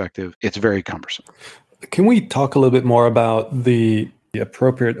regulatory perspective, it's very cumbersome. Can we talk a little bit more about the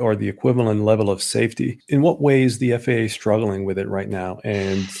appropriate or the equivalent level of safety? In what ways the FAA is struggling with it right now?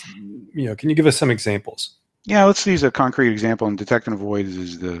 And, can you give us some examples? Yeah, let's use a concrete example, and detect and avoid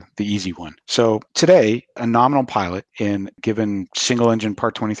is the easy one. So today, a nominal pilot in given single engine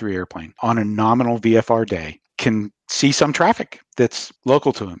Part 23 airplane on a nominal VFR day can see some traffic that's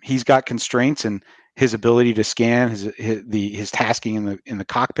local to him. He's got constraints in his ability to scan, his tasking in the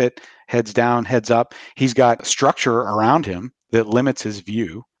cockpit, heads down, heads up. He's got structure around him that limits his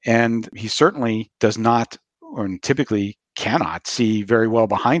view, and he certainly does not, or typically cannot, see very well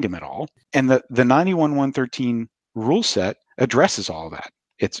behind him at all. And the 91.113 rule set addresses all of that.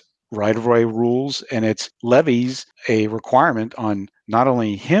 It's right-of-way rules, and it levies a requirement on not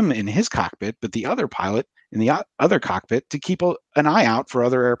only him in his cockpit, but the other pilot in the other cockpit to keep an eye out for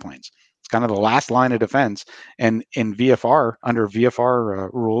other airplanes. It's kind of the last line of defense. And in VFR, under VFR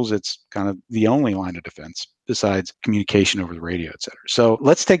rules, it's kind of the only line of defense besides communication over the radio, et cetera. So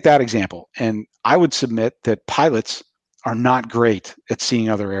let's take that example. And I would submit that pilots are not great at seeing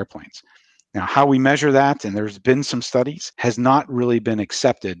other airplanes. Now, how we measure that, and there's been some studies, has not really been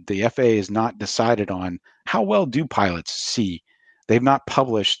accepted. The FAA has not decided on how well do pilots see. They've not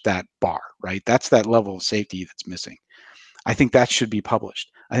published that bar, right? That's that level of safety that's missing. I think that should be published.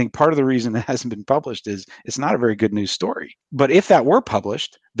 I think part of the reason it hasn't been published is it's not a very good news story. But if that were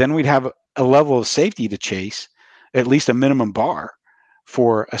published, then we'd have a level of safety to chase, at least a minimum bar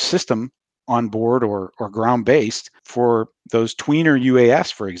for a system on board or ground-based for those tweener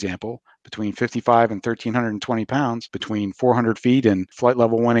UAS, for example, between 55 and 1,320 pounds, between 400 feet and flight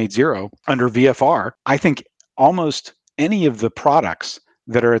level 180 under VFR. I think almost any of the products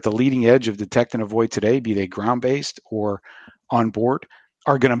that are at the leading edge of detect and avoid today, be they ground-based or on board,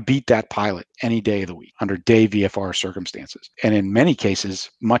 are going to beat that pilot any day of the week under day VFR circumstances. And in many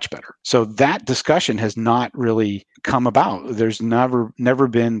cases, much better. So that discussion has not really come about. There's never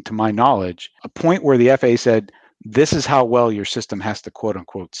been, to my knowledge, a point where the FAA said, this is how well your system has to quote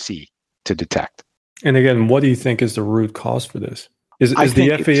unquote see to detect. And again, what do you think is the root cause for this? Is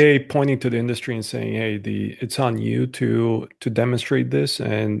the FAA pointing to the industry and saying, hey, it's on you to demonstrate this,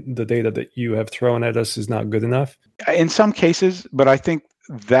 and the data that you have thrown at us is not good enough? In some cases, but I think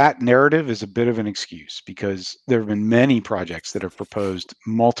that narrative is a bit of an excuse because there have been many projects that have proposed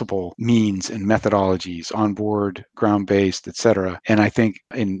multiple means and methodologies, on board, ground-based, et cetera. And I think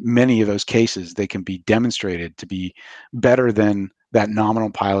in many of those cases, they can be demonstrated to be better than that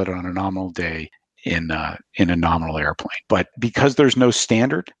nominal pilot on a nominal day in a nominal airplane. But because there's no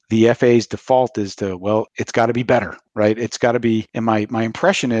standard, the FAA's default is to, well, it's got to be better, right? It's got to be, and my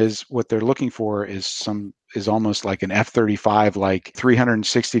impression is what they're looking for is almost like an F-35, like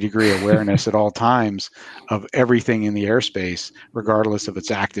 360-degree awareness at all times of everything in the airspace, regardless of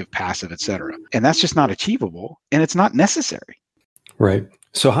its active, passive, et cetera. And that's just not achievable, and it's not necessary. Right.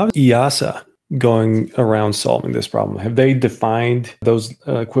 So how is EASA going around solving this problem? Have they defined those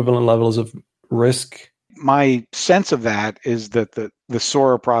equivalent levels of risk? My sense of that is that the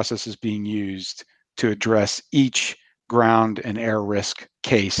SORA process is being used to address each ground and air risk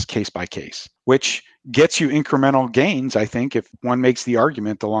case by case, which gets you incremental gains, I think, if one makes the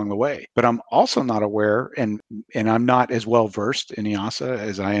argument along the way. But I'm also not aware, and I'm not as well versed in EASA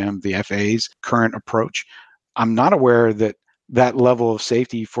as I am the FAA's current approach. I'm not aware that level of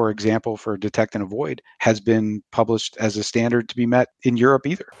safety, for example, for detect and avoid, has been published as a standard to be met in Europe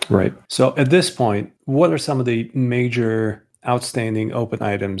either. Right. So at this point, what are some of the major outstanding open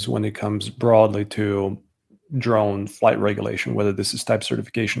items when it comes broadly to drone flight regulation, whether this is type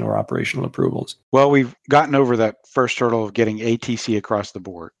certification or operational approvals? Well, we've gotten over that first hurdle of getting ATC across the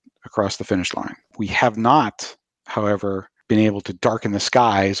board, across the finish line. We have not, however, been able to darken the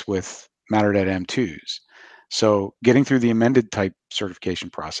skies with Matternet M2s. So getting through the amended type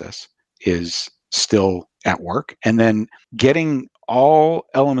certification process is still at work. And then getting all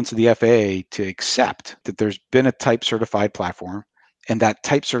elements of the FAA to accept that there's been a type certified platform, and that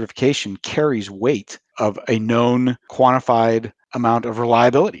type certification carries weight of a known quantified amount of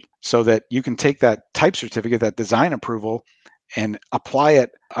reliability, so that you can take that type certificate, that design approval, and apply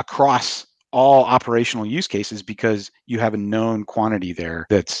it across all operational use cases, because you have a known quantity there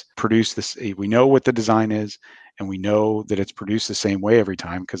that's produced this. We know what the design is, and we know that it's produced the same way every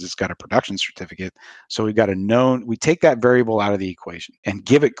time because it's got a production certificate. So we've got a known, we take that variable out of the equation and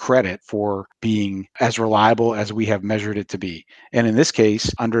give it credit for being as reliable as we have measured it to be. And in this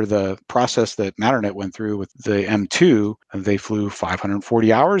case, under the process that Matternet went through with the M2, they flew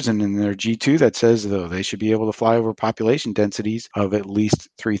 540 hours, and in their G2 that says, though, they should be able to fly over population densities of at least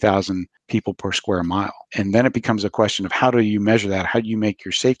 3,000 people per square mile. And then it becomes a question of how do you measure that? How do you make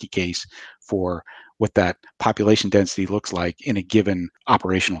your safety case for what that population density looks like in a given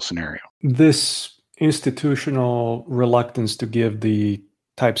operational scenario? This institutional reluctance to give the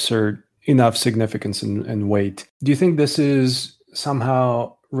type cert enough significance and weight, do you think this is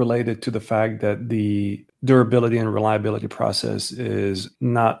somehow related to the fact that the durability and reliability process is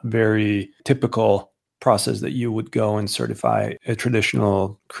not very typical process that you would go and certify a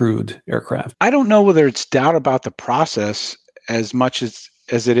traditional crewed aircraft? I don't know whether it's doubt about the process as much as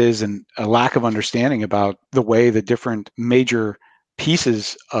it is a lack of understanding about the way the different major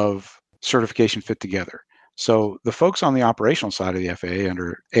pieces of certification fit together. So the folks on the operational side of the FAA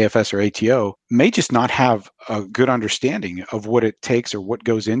under AFS or ATO may just not have a good understanding of what it takes or what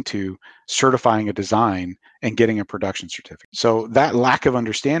goes into certifying a design and getting a production certificate. So that lack of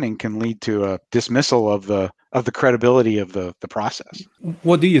understanding can lead to a dismissal of the credibility of the process.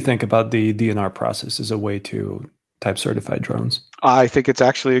 What do you think about the DNR process as a way to type certified drones? I think it's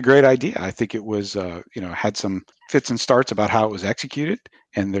actually a great idea. I think it was, had some fits and starts about how it was executed,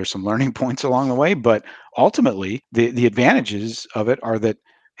 and there's some learning points along the way. But ultimately, the advantages of it are that,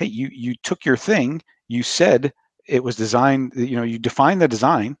 hey, you took your thing, you said it was designed, you define the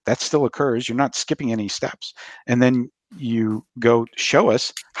design, that still occurs. You're not skipping any steps. And then you go show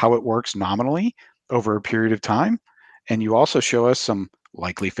us how it works nominally over a period of time. And you also show us some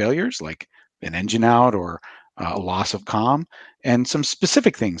likely failures, like an engine out or a loss of comm, and some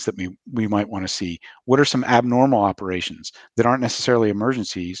specific things that we might want to see. What are some abnormal operations that aren't necessarily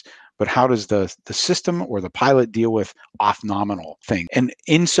emergencies, but how does the system or the pilot deal with off-nominal thing? And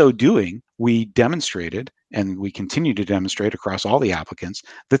in so doing, we demonstrated, and we continue to demonstrate across all the applicants,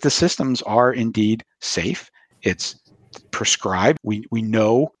 that the systems are indeed safe. It's prescribed. We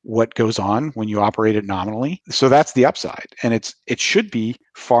know what goes on when you operate it nominally. So that's the upside. And it should be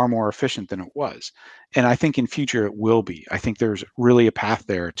far more efficient than it was. And I think in future it will be. I think there's really a path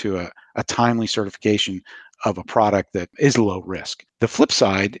there to a timely certification of a product that is low risk. The flip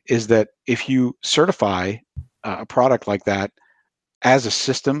side is that if you certify a product like that as a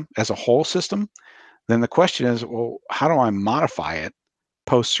system, as a whole system, then the question is, well, how do I modify it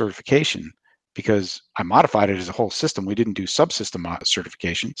post-certification? Because I modified it as a whole system. We didn't do subsystem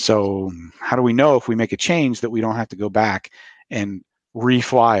certification. So how do we know if we make a change that we don't have to go back and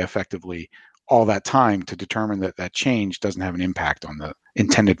refly effectively all that time to determine that that change doesn't have an impact on the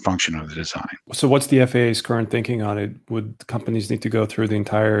intended function of the design? So what's the FAA's current thinking on it? Would companies need to go through the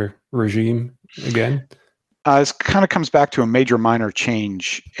entire regime again? It kind of comes back to a major minor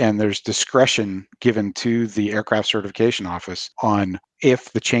change, and there's discretion given to the aircraft certification office on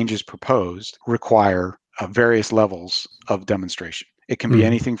if the changes proposed require various levels of demonstration. It can be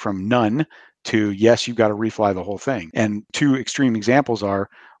anything from none to, yes, you've got to refly the whole thing. And two extreme examples are,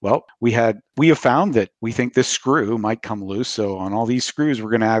 well, we have found that we think this screw might come loose. So on all these screws, we're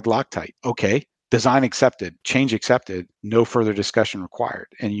going to add Loctite. Okay. Design accepted, change accepted, no further discussion required.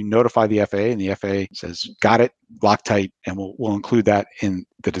 And you notify the FAA, and the FAA says, got it, Loctite, and we'll include that in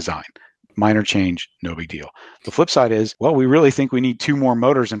the design. Minor change, no big deal. The flip side is, well, we really think we need 2 more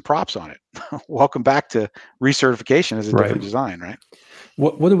motors and props on it. Welcome back to recertification as a different design, right?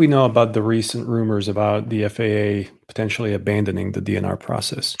 What do we know about the recent rumors about the FAA potentially abandoning the DNR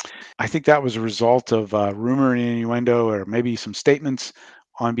process? I think that was a result of rumor and innuendo, or maybe some statements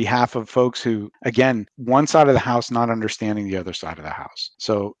on behalf of folks who, again, one side of the house not understanding the other side of the house.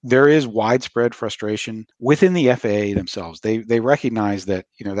 So there is widespread frustration within the FAA themselves. They recognize that,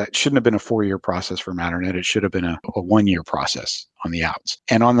 that shouldn't have been a 4-year process for Matternet. It should have been a 1-year process on the outs.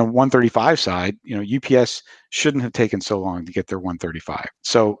 And on the 135 side, UPS shouldn't have taken so long to get their 135.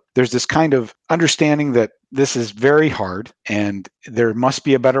 So there's this kind of understanding that this is very hard and there must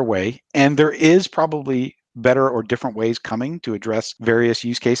be a better way. And there is probably better or different ways coming to address various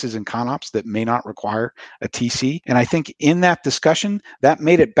use cases and ConOps that may not require a TC. And I think in that discussion, that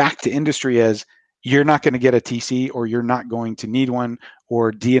made it back to industry as you're not going to get a TC or you're not going to need one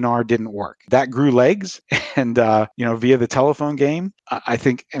or DNR didn't work. That grew legs and, via the telephone game, I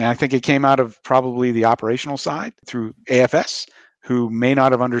think it came out of probably the operational side through AFS, who may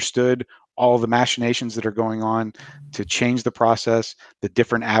not have understood all the machinations that are going on to change the process, the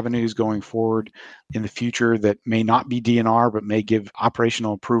different avenues going forward in the future that may not be DNR, but may give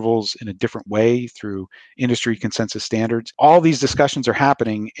operational approvals in a different way through industry consensus standards. All these discussions are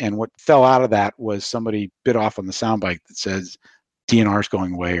happening, and what fell out of that was somebody bit off on the soundbite that says DNR is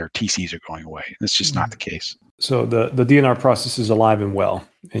going away or TCs are going away. That's just not the case. So the DNR process is alive and well,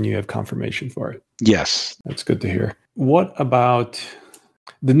 and you have confirmation for it. Yes. That's good to hear. What about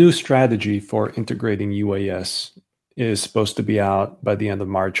the new strategy for integrating UAS is supposed to be out by the end of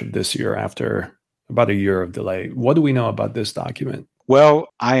March of this year after about a year of delay. What do we know about this document? Well,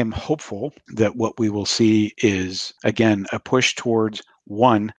 I am hopeful that what we will see is, again, a push towards,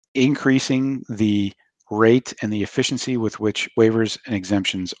 one, increasing the rate and the efficiency with which waivers and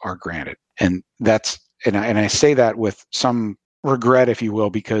exemptions are granted. And I say that with some regret, if you will,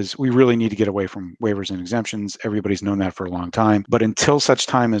 because we really need to get away from waivers and exemptions. Everybody's known that for a long time. But until such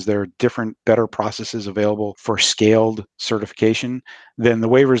time as there are different, better processes available for scaled certification, then the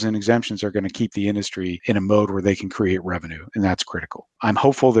waivers and exemptions are going to keep the industry in a mode where they can create revenue. And that's critical. I'm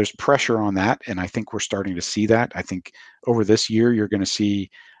hopeful there's pressure on that. And I think we're starting to see that. I think over this year, you're going to see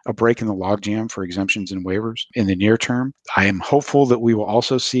a break in the logjam for exemptions and waivers in the near term. I am hopeful that we will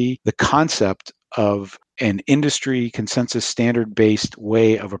also see the concept of an industry consensus standard-based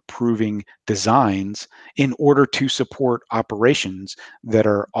way of approving designs in order to support operations that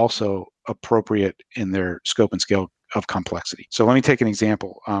are also appropriate in their scope and scale of complexity. So let me take an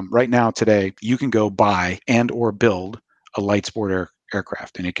example. Right now, today, you can go buy and or build a light sport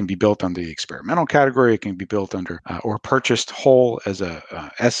aircraft, and it can be built under the experimental category. It can be built under or purchased whole as a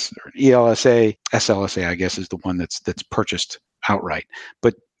S or an ELSA. SLSA, I guess, is the one that's purchased outright.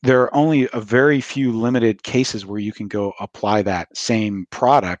 But there are only a very few limited cases where you can go apply that same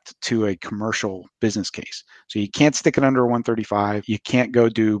product to a commercial business case. So you can't stick it under a 135. You can't go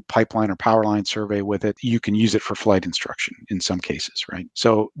do pipeline or power line survey with it. You can use it for flight instruction in some cases, right?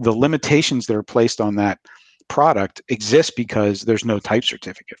 So the limitations that are placed on that product exist because there's no type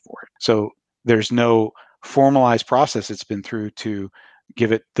certificate for it. So there's no formalized process it's been through to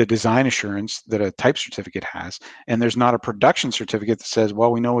give it the design assurance that a type certificate has. And there's not a production certificate that says,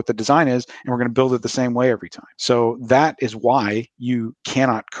 well, we know what the design is and we're going to build it the same way every time. So that is why you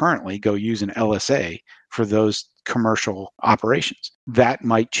cannot currently go use an LSA for those commercial operations. That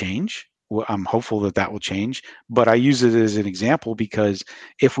might change. I'm hopeful that will change, but I use it as an example because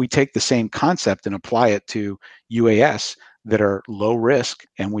if we take the same concept and apply it to UAS that are low risk,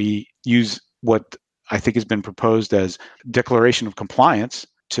 and we use what I think has been proposed as declaration of compliance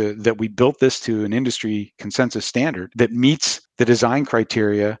that we built this to an industry consensus standard that meets the design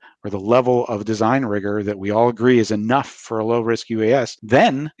criteria or the level of design rigor that we all agree is enough for a low risk UAS,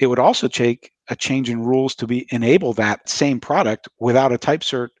 then it would also take a change in rules to enable that same product without a type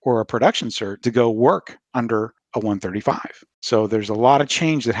cert or a production cert to go work under a 135. So there's a lot of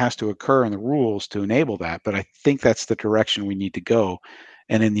change that has to occur in the rules to enable that, but I think that's the direction we need to go.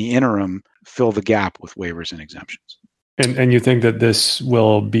 And in the interim, fill the gap with waivers and exemptions. And you think that this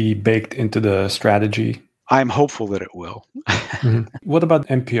will be baked into the strategy? I'm hopeful that it will. Mm-hmm. What about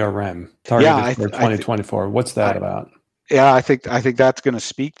NPRM targeted for 2024? What's that about? Yeah, I think that's going to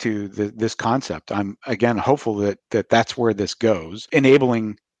speak to this concept. I'm again hopeful that that's where this goes,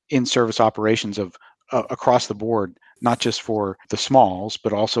 enabling in-service operations of across the board, not just for the smalls,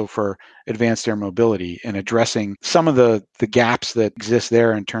 but also for advanced air mobility and addressing some of the gaps that exist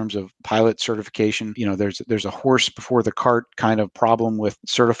there in terms of pilot certification. There's a horse before the cart kind of problem with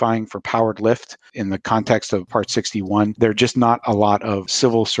certifying for powered lift in the context of Part 61. There are just not a lot of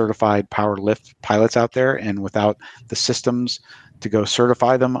civil certified powered lift pilots out there, and without the systems to go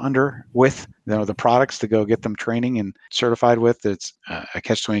certify them with, the products to go get them training and certified with. It's a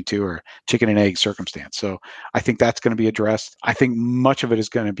catch-22 or chicken and egg circumstance. So I think that's going to be addressed. I think much of it is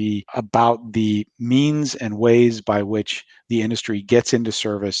going to be about the means and ways by which the industry gets into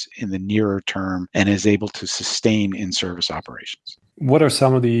service in the nearer term and is able to sustain in-service operations. What are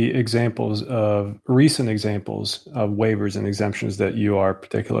some of the recent examples of waivers and exemptions that you are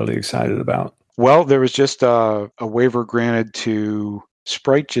particularly excited about? Well, there was just a waiver granted to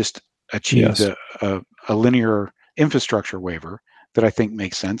Sprite, just achieved a linear infrastructure waiver that I think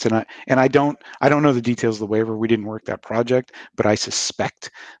makes sense. And I don't know the details of the waiver. We didn't work that project, but I suspect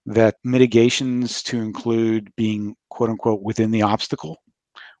that mitigations to include being quote unquote within the obstacle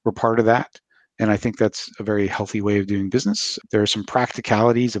were part of that. And I think that's a very healthy way of doing business. There are some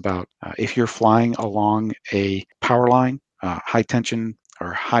practicalities about if you're flying along a power line, high tension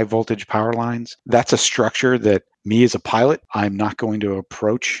or high voltage power lines, that's a structure that me as a pilot, I'm not going to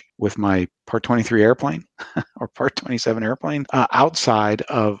approach with my Part 23 airplane or Part 27 airplane outside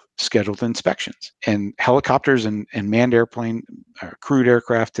of scheduled inspections. And helicopters and manned airplane, crewed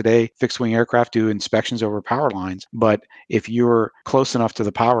aircraft today, fixed wing aircraft do inspections over power lines. But if you're close enough to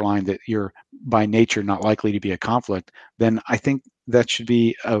the power line that you're by nature not likely to be a conflict, then I think that should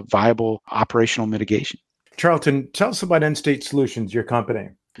be a viable operational mitigation. Charlton, tell us about End State Solutions, your company.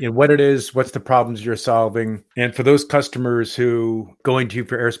 What it is, what's the problems you're solving, and for those customers who going to you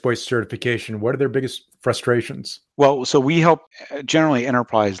for airspace certification, what are their biggest frustrations? Well, so we help generally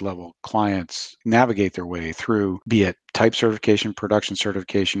enterprise level clients navigate their way through, be it type certification, production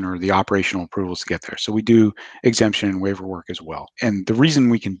certification, or the operational approvals to get there. So we do exemption and waiver work as well. And the reason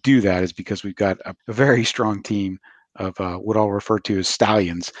we can do that is because we've got a very strong team of what I'll refer to as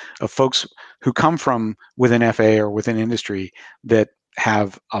stallions, of folks who come from within FAA or within industry that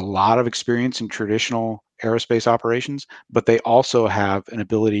have a lot of experience in traditional aerospace operations, but they also have an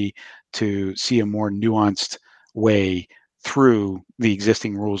ability to see a more nuanced way through the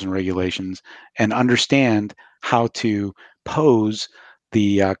existing rules and regulations and understand how to pose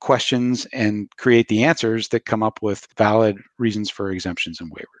the questions and create the answers that come up with valid reasons for exemptions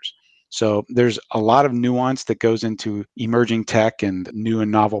and waivers. So there's a lot of nuance that goes into emerging tech and new and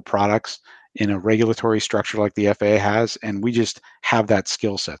novel products in a regulatory structure like the FAA has, and we just have that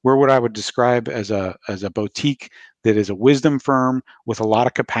skill set. We're what I would describe as a boutique that is a wisdom firm with a lot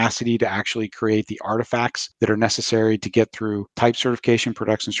of capacity to actually create the artifacts that are necessary to get through type certification,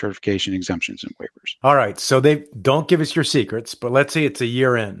 production certification, exemptions, and waivers. All right, so they don't give us your secrets, but let's say it's a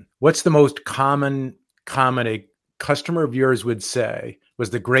year in. What's the most common a customer of yours would say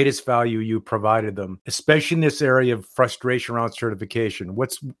was the greatest value you provided them, especially in this area of frustration around certification?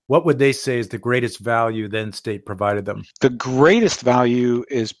 What would they say is the greatest value then State provided them? The greatest value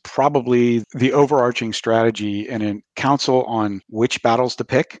is probably the overarching strategy and a counsel on which battles to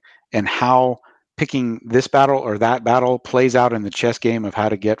pick and how picking this battle or that battle plays out in the chess game of how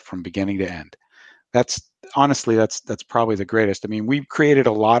to get from beginning to end. That's probably the greatest. I mean, we've created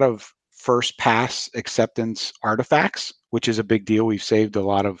a lot of first pass acceptance artifacts, which is a big deal. We've saved a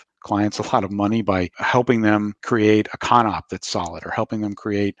lot of clients a lot of money by helping them create a ConOp that's solid or helping them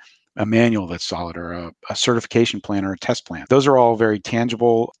create a manual that's solid or a certification plan or a test plan. Those are all very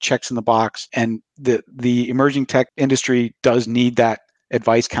tangible checks in the box. And the emerging tech industry does need that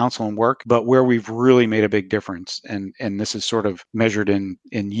advice, counsel, and work, but where we've really made a big difference, and this is sort of measured in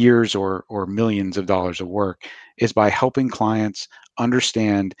years or millions of dollars of work, is by helping clients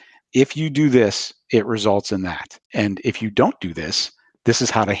understand if you do this, it results in that. And if you don't do this, this is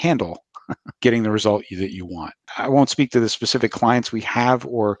how to handle getting the result that you want. I won't speak to the specific clients we have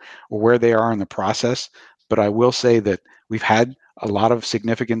or where they are in the process, but I will say that we've had a lot of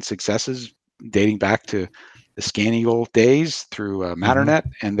significant successes dating back to the ScanEagle days through Matternet,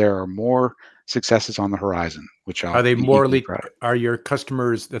 and there are more successes on the horizon, which are your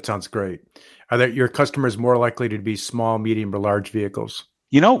customers, that sounds great. Your customers more likely to be small, medium, or large vehicles?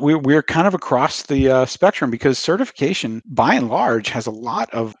 We're kind of across the spectrum because certification, by and large, has a lot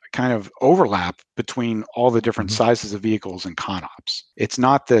of kind of overlap between all the different sizes of vehicles and ConOps. It's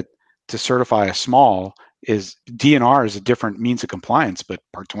not that to certify a small DNR is a different means of compliance, but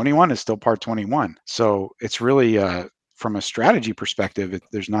Part 21 is still Part 21. So it's really, from a strategy perspective,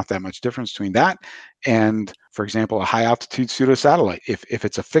 there's not that much difference between that and, for example, a high altitude pseudo satellite. If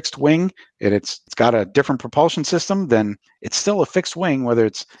it's a fixed wing and it's got a different propulsion system, then it's still a fixed wing, whether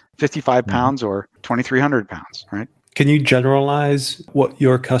it's 55 pounds or 2,300 pounds, right? Can you generalize what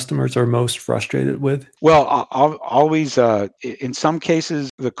your customers are most frustrated with? Well, I'll always, in some cases,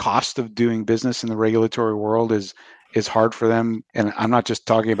 the cost of doing business in the regulatory world is is hard for them. And I'm not just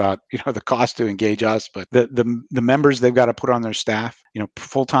talking about, the cost to engage us, but the members they've got to put on their staff,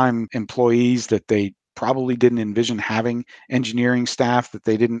 full-time employees that they probably didn't envision having, engineering staff that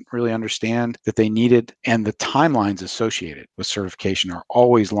they didn't really understand that they needed, and the timelines associated with certification are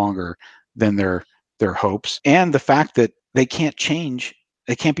always longer than their hopes. And the fact that they can't change,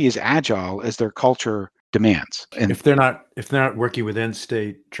 they can't be as agile as their culture demands. And if they're not working within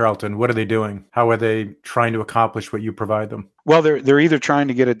state, Charlton, what are they doing? How are they trying to accomplish what you provide them? Well, they're either trying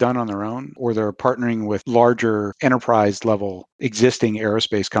to get it done on their own, or they're partnering with larger enterprise level existing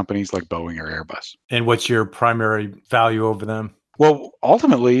aerospace companies like Boeing or Airbus. And what's your primary value over them? Well,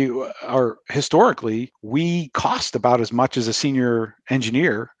 ultimately, historically, we cost about as much as a senior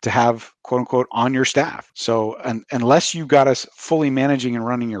engineer to have, quote unquote, on your staff. So unless you got us fully managing and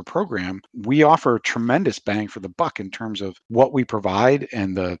running your program, we offer a tremendous bang for the buck in terms of what we provide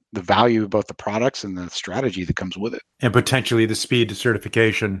and the value of both the products and the strategy that comes with it. And potentially the speed to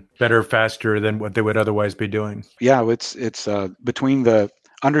certification, better, faster than what they would otherwise be doing. Yeah, it's between the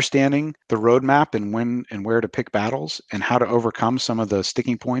understanding the roadmap and when and where to pick battles and how to overcome some of the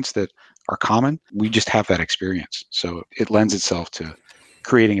sticking points that are common. We just have that experience. So it lends itself to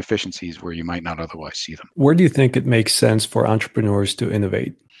creating efficiencies where you might not otherwise see them. Where do you think it makes sense for entrepreneurs to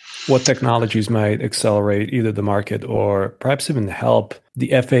innovate? What technologies might accelerate either the market or perhaps even help the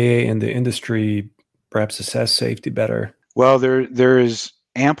FAA and the industry perhaps assess safety better? Well, there is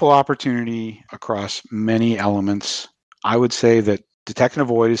ample opportunity across many elements. I would say that detect and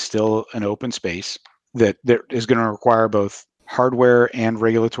avoid is still an open space that is going to require both hardware and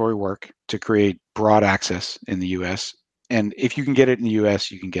regulatory work to create broad access in the U.S. And if you can get it in the U.S.,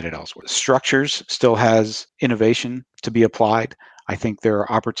 you can get it elsewhere. Structures still has innovation to be applied. I think there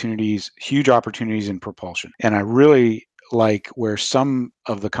are huge opportunities in propulsion. And I really like where some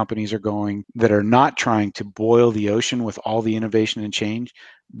of the companies are going that are not trying to boil the ocean with all the innovation and change,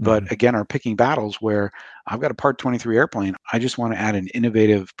 but again, are picking battles where I've got a Part 23 airplane. I just want to add an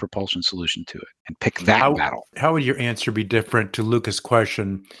innovative propulsion solution to it and pick that battle. How would your answer be different to Luca's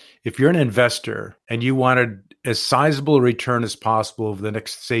question? If you're an investor and you wanted as sizable a return as possible over the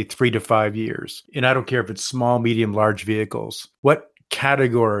next, say, 3 to 5 years, and I don't care if it's small, medium, large vehicles, what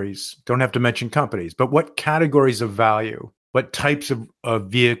categories, don't have to mention companies, but what categories of value, what types of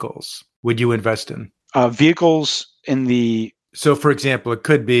vehicles would you invest in? Vehicles in the... So, for example, it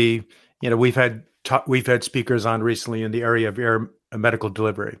could be, we've had speakers on recently in the area of air medical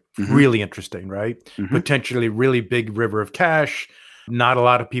delivery. Really interesting, right? Potentially really big river of cash. Not a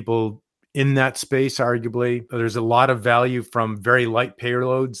lot of people in that space, arguably. There's a lot of value from very light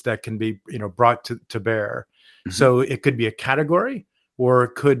payloads that can be, brought to bear. So it could be a category, or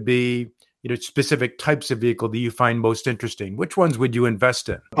it could be, specific types of vehicle that you find most interesting. Which ones would you invest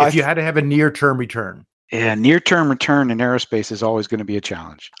in if you had to have a near-term return? Yeah, near-term return in aerospace is always going to be a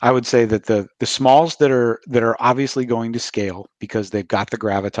challenge. I would say that the smalls that are obviously going to scale because they've got the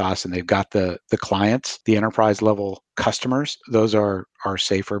gravitas and they've got the clients, the enterprise level customers, those are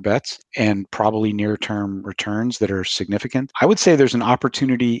safer bets and probably near-term returns that are significant. I would say there's an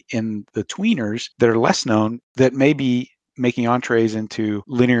opportunity in the tweeners that are less known that may be making entrees into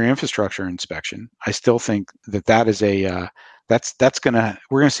linear infrastructure inspection. I still think that is we're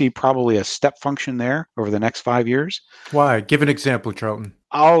going to see probably a step function there over the next 5 years. Why? Give an example, Charlton.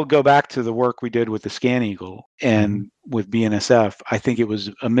 I'll go back to the work we did with the ScanEagle and with BNSF. I think it was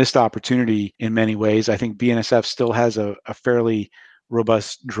a missed opportunity in many ways. I think BNSF still has a fairly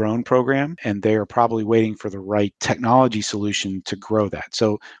robust drone program, and they are probably waiting for the right technology solution to grow that.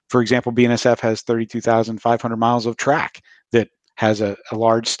 So, for example, BNSF has 32,500 miles of track that has a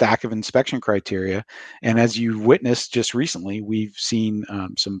large stack of inspection criteria. And as you witnessed just recently, we've seen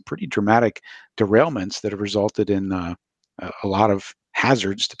some pretty dramatic derailments that have resulted in a lot of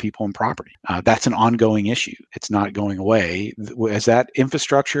hazards to people and property. That's an ongoing issue. It's not going away. As that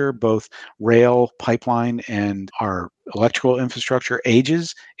infrastructure, both rail, pipeline, and our electrical infrastructure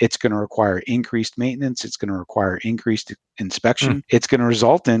ages, it's going to require increased maintenance. It's going to require increased inspection. It's going to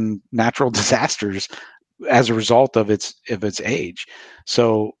result in natural disasters as a result of its age.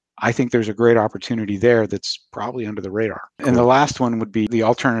 So I think there's a great opportunity there that's probably under the radar. Cool. And the last one would be the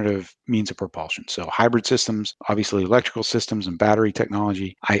alternative means of propulsion. So hybrid systems, obviously electrical systems and battery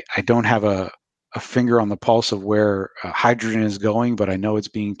technology. I don't have a finger on the pulse of where hydrogen is going, but I know it's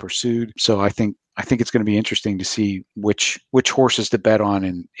being pursued. So I think it's going to be interesting to see which horses to bet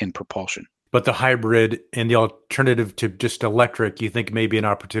on in propulsion. But the hybrid and the alternative to just electric, you think may be an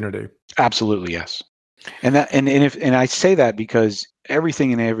opportunity? Absolutely, yes. And I say that because everything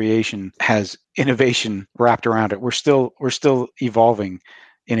in aviation has innovation wrapped around it. We're still evolving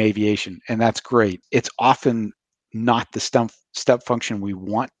in aviation, and that's great. It's often not the step function we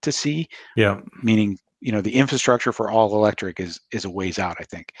want to see. Yeah. Meaning, the infrastructure for all electric is a ways out, I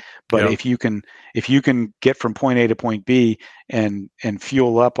think. But Yeah. if you can get from point A to point B and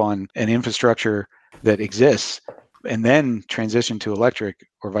fuel up on an infrastructure that exists and then transition to electric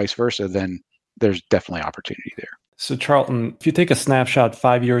or vice versa, then there's definitely opportunity there. So Charlton, if you take a snapshot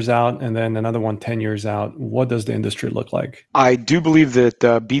 5 years out and then another one 10 years out, what does the industry look like? I do believe that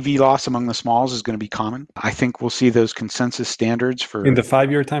BVLOS among the smalls is going to be common. I think we'll see those consensus standards for... In the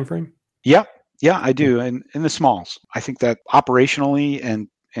 5-year time frame? Yeah, I do. And in the smalls, I think that operationally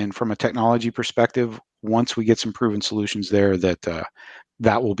and from a technology perspective, once we get some proven solutions there,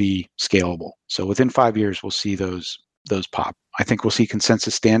 that will be scalable. So within 5 years, we'll see those pop. I think we'll see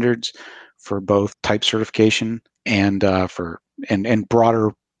consensus standards for both type certification and and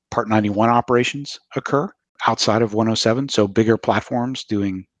broader Part 91 operations occur outside of 107. So bigger platforms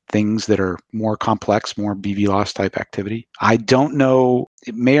doing things that are more complex, more BVLOS type activity. I don't know.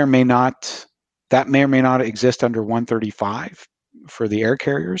 That may or may not exist under 135 for the air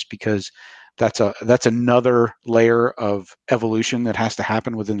carriers, because that's another layer of evolution that has to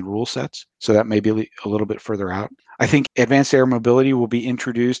happen within the rule sets. So that may be a little bit further out. I think advanced air mobility will be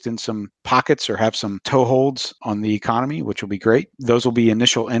introduced in some pockets or have some toeholds on the economy, which will be great. Those will be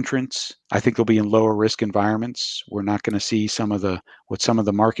initial entrants. I think they'll be in lower risk environments. We're not going to see what some of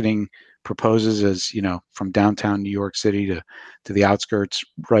the marketing proposes as, from downtown New York City to the outskirts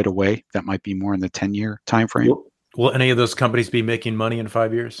right away. That might be more in the 10-year timeframe. Will any of those companies be making money in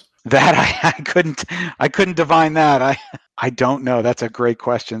 5 years? That I couldn't divine that. I don't know. That's a great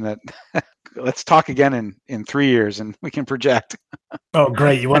question. That let's talk again in 3 years and we can project. Oh,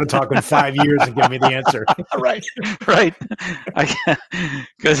 great! You want to talk in 5 years and give me the answer? Right.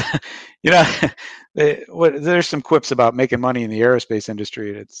 Because there's some quips about making money in the aerospace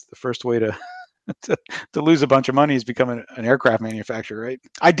industry. It's the first way to lose a bunch of money is become an aircraft manufacturer, right?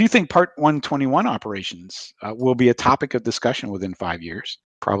 I do think Part 121 operations will be a topic of discussion within 5 years.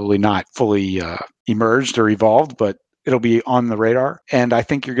 Probably not fully emerged or evolved, but it'll be on the radar. And I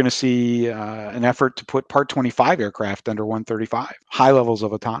think you're going to see an effort to put Part 25 aircraft under 135, high levels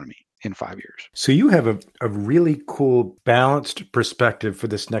of autonomy in 5 years. So you have a really cool, balanced perspective for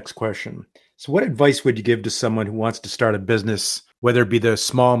this next question. So what advice would you give to someone who wants to start a business, whether it be the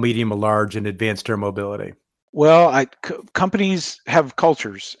small, medium, or large in advanced air mobility? Well, companies have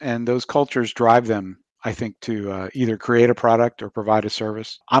cultures, and those cultures drive them, I think, to either create a product or provide a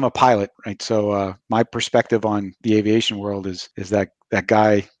service. I'm a pilot, right? So my perspective on the aviation world is that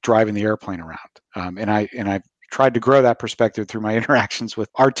guy driving the airplane around. And I've tried to grow that perspective through my interactions with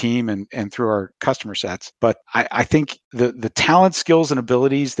our team and through our customer sets. But I think the talent, skills, and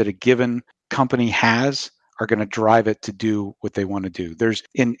abilities that a given company has are going to drive it to do what they want to do. There's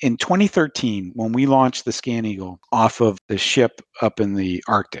in 2013, when we launched the ScanEagle off of the ship up in the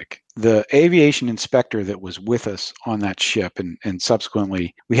Arctic, the aviation inspector that was with us on that ship, and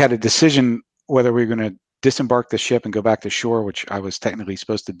subsequently we had a decision whether we were going to disembark the ship and go back to shore, which I was technically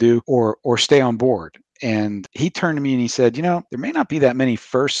supposed to do, or stay on board. And he turned to me and he said, there may not be that many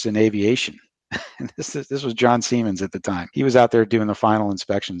firsts in aviation. And this was John Siemens at the time. He was out there doing the final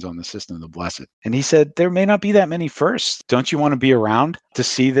inspections on the system of the Blessed. And he said, there may not be that many firsts. Don't you want to be around to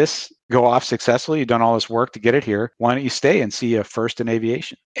see this go off successfully? You've done all this work to get it here. Why don't you stay and see a first in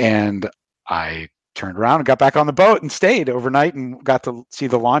aviation? And I turned around and got back on the boat and stayed overnight and got to see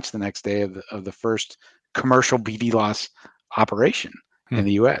the launch the next day of the first commercial BVLOS operation in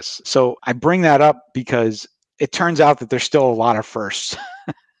the U.S. So I bring that up because it turns out that there's still a lot of firsts.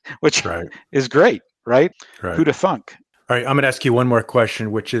 Which is great, right? Who'd have thunk? All right, I'm going to ask you one more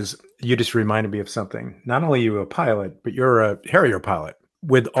question, which is, you just reminded me of something. Not only are you a pilot, but you're a Harrier pilot.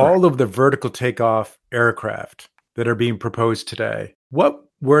 With all of the vertical takeoff aircraft that are being proposed today, what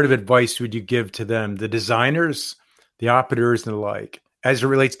word of advice would you give to them, the designers, the operators, and the like, as it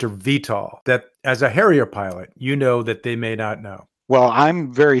relates to VTOL, that as a Harrier pilot, that they may not know? Well,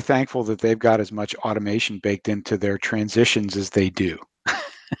 I'm very thankful that they've got as much automation baked into their transitions as they do.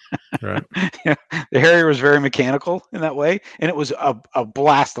 Right. The Harrier was very mechanical in that way, and it was a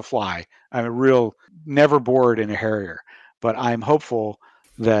blast to fly. I'm never bored in a Harrier, but I'm hopeful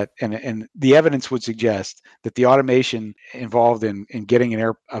that, and the evidence would suggest that the automation involved in getting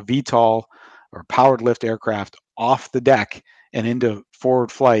a VTOL or powered lift aircraft off the deck and into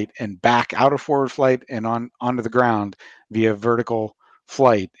forward flight and back out of forward flight and onto the ground via vertical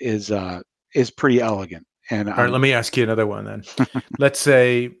flight is pretty elegant. And all right, let me ask you another one then. Let's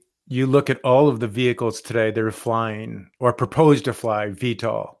say you look at all of the vehicles today that are flying or proposed to fly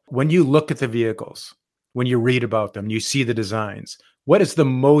VTOL. When you look at the vehicles, when you read about them, you see the designs, what is the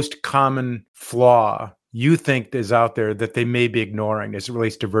most common flaw you think is out there that they may be ignoring as it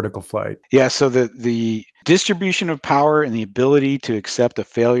relates to vertical flight? Yeah, so the distribution of power and the ability to accept a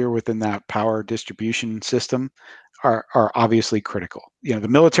failure within that power distribution system are obviously critical. The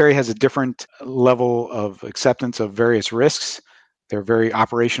military has a different level of acceptance of various risks. They're very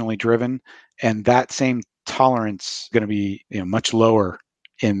operationally driven, and that same tolerance is going to be much lower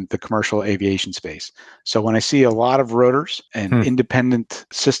in the commercial aviation space. So when I see a lot of rotors and independent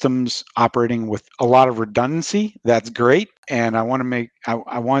systems operating with a lot of redundancy, that's great. And I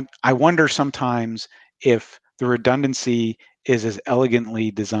wonder sometimes if the redundancy is as elegantly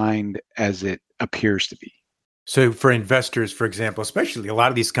designed as it appears to be. So for investors, for example, especially a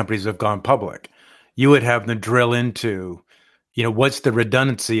lot of these companies have gone public, you would have them drill into, what's the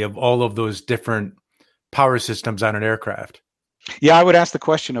redundancy of all of those different power systems on an aircraft? Yeah, I would ask the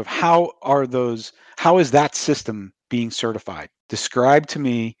question of how is that system being certified? Describe to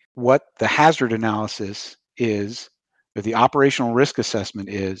me what the hazard analysis is, or the operational risk assessment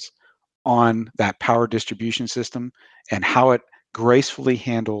is on that power distribution system, and how it gracefully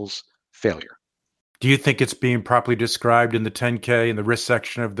handles failure. Do you think it's being properly described in the 10K in the risk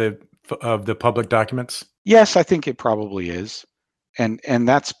section of the public documents? Yes, I think it probably is. And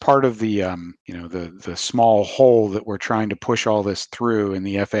that's part of the the small hole that we're trying to push all this through in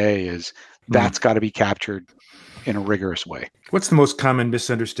the FAA is that's got to be captured in a rigorous way. What's the most common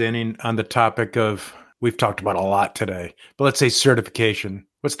misunderstanding on the topic of, we've talked about a lot today, but let's say certification?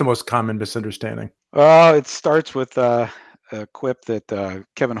 What's the most common misunderstanding? It starts with a quip that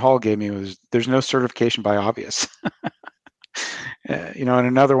Kevin Hall gave me was, there's no certification by obvious. And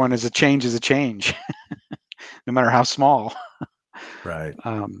another one is a change, no matter how small. Right.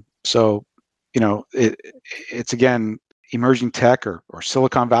 So, it's again, emerging tech or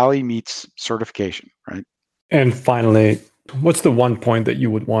Silicon Valley meets certification, right? And finally, what's the one point that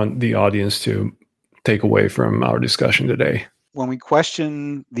you would want the audience to take away from our discussion today? When we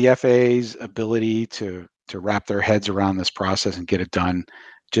question the FAA's ability to wrap their heads around this process and get it done,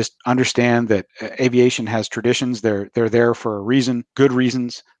 just understand that aviation has traditions. They're there for a reason, good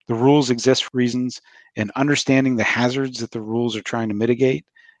reasons. The rules exist for reasons, and understanding the hazards that the rules are trying to mitigate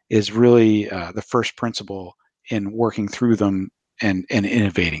is really the first principle in working through them and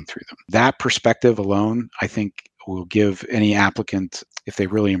innovating through them. That perspective alone, I think, will give any applicant, if they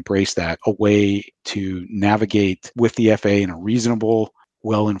really embrace that, a way to navigate with the FAA in a reasonable,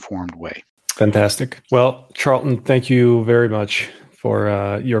 well-informed way. Fantastic. Well, Charlton, thank you very much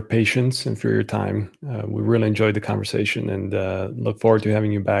for your patience and for your time. We really enjoyed the conversation and look forward to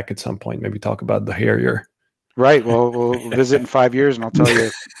having you back at some point. Maybe talk about the Harrier. Right. Well, we'll visit in 5 years and I'll tell you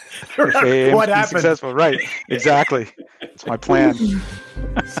if what happened. Successful. Right. Exactly. That's my plan.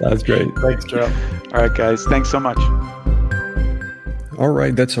 Sounds great. Thanks, Charles. All right, guys. Thanks so much. All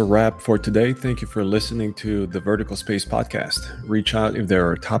right, that's a wrap for today. Thank you for listening to the Vertical Space Podcast. Reach out if there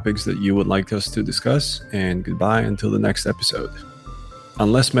are topics that you would like us to discuss, and goodbye until the next episode.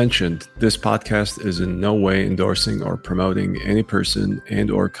 Unless mentioned, this podcast is in no way endorsing or promoting any person and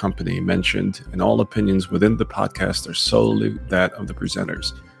or company mentioned, and all opinions within the podcast are solely that of the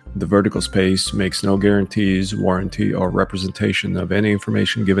presenters. The Vertical Space makes no guarantees, warranty, or representation of any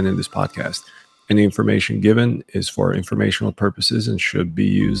information given in this podcast. Any information given is for informational purposes and should be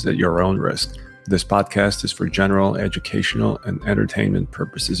used at your own risk. This podcast is for general, educational, and entertainment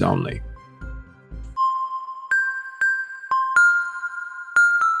purposes only.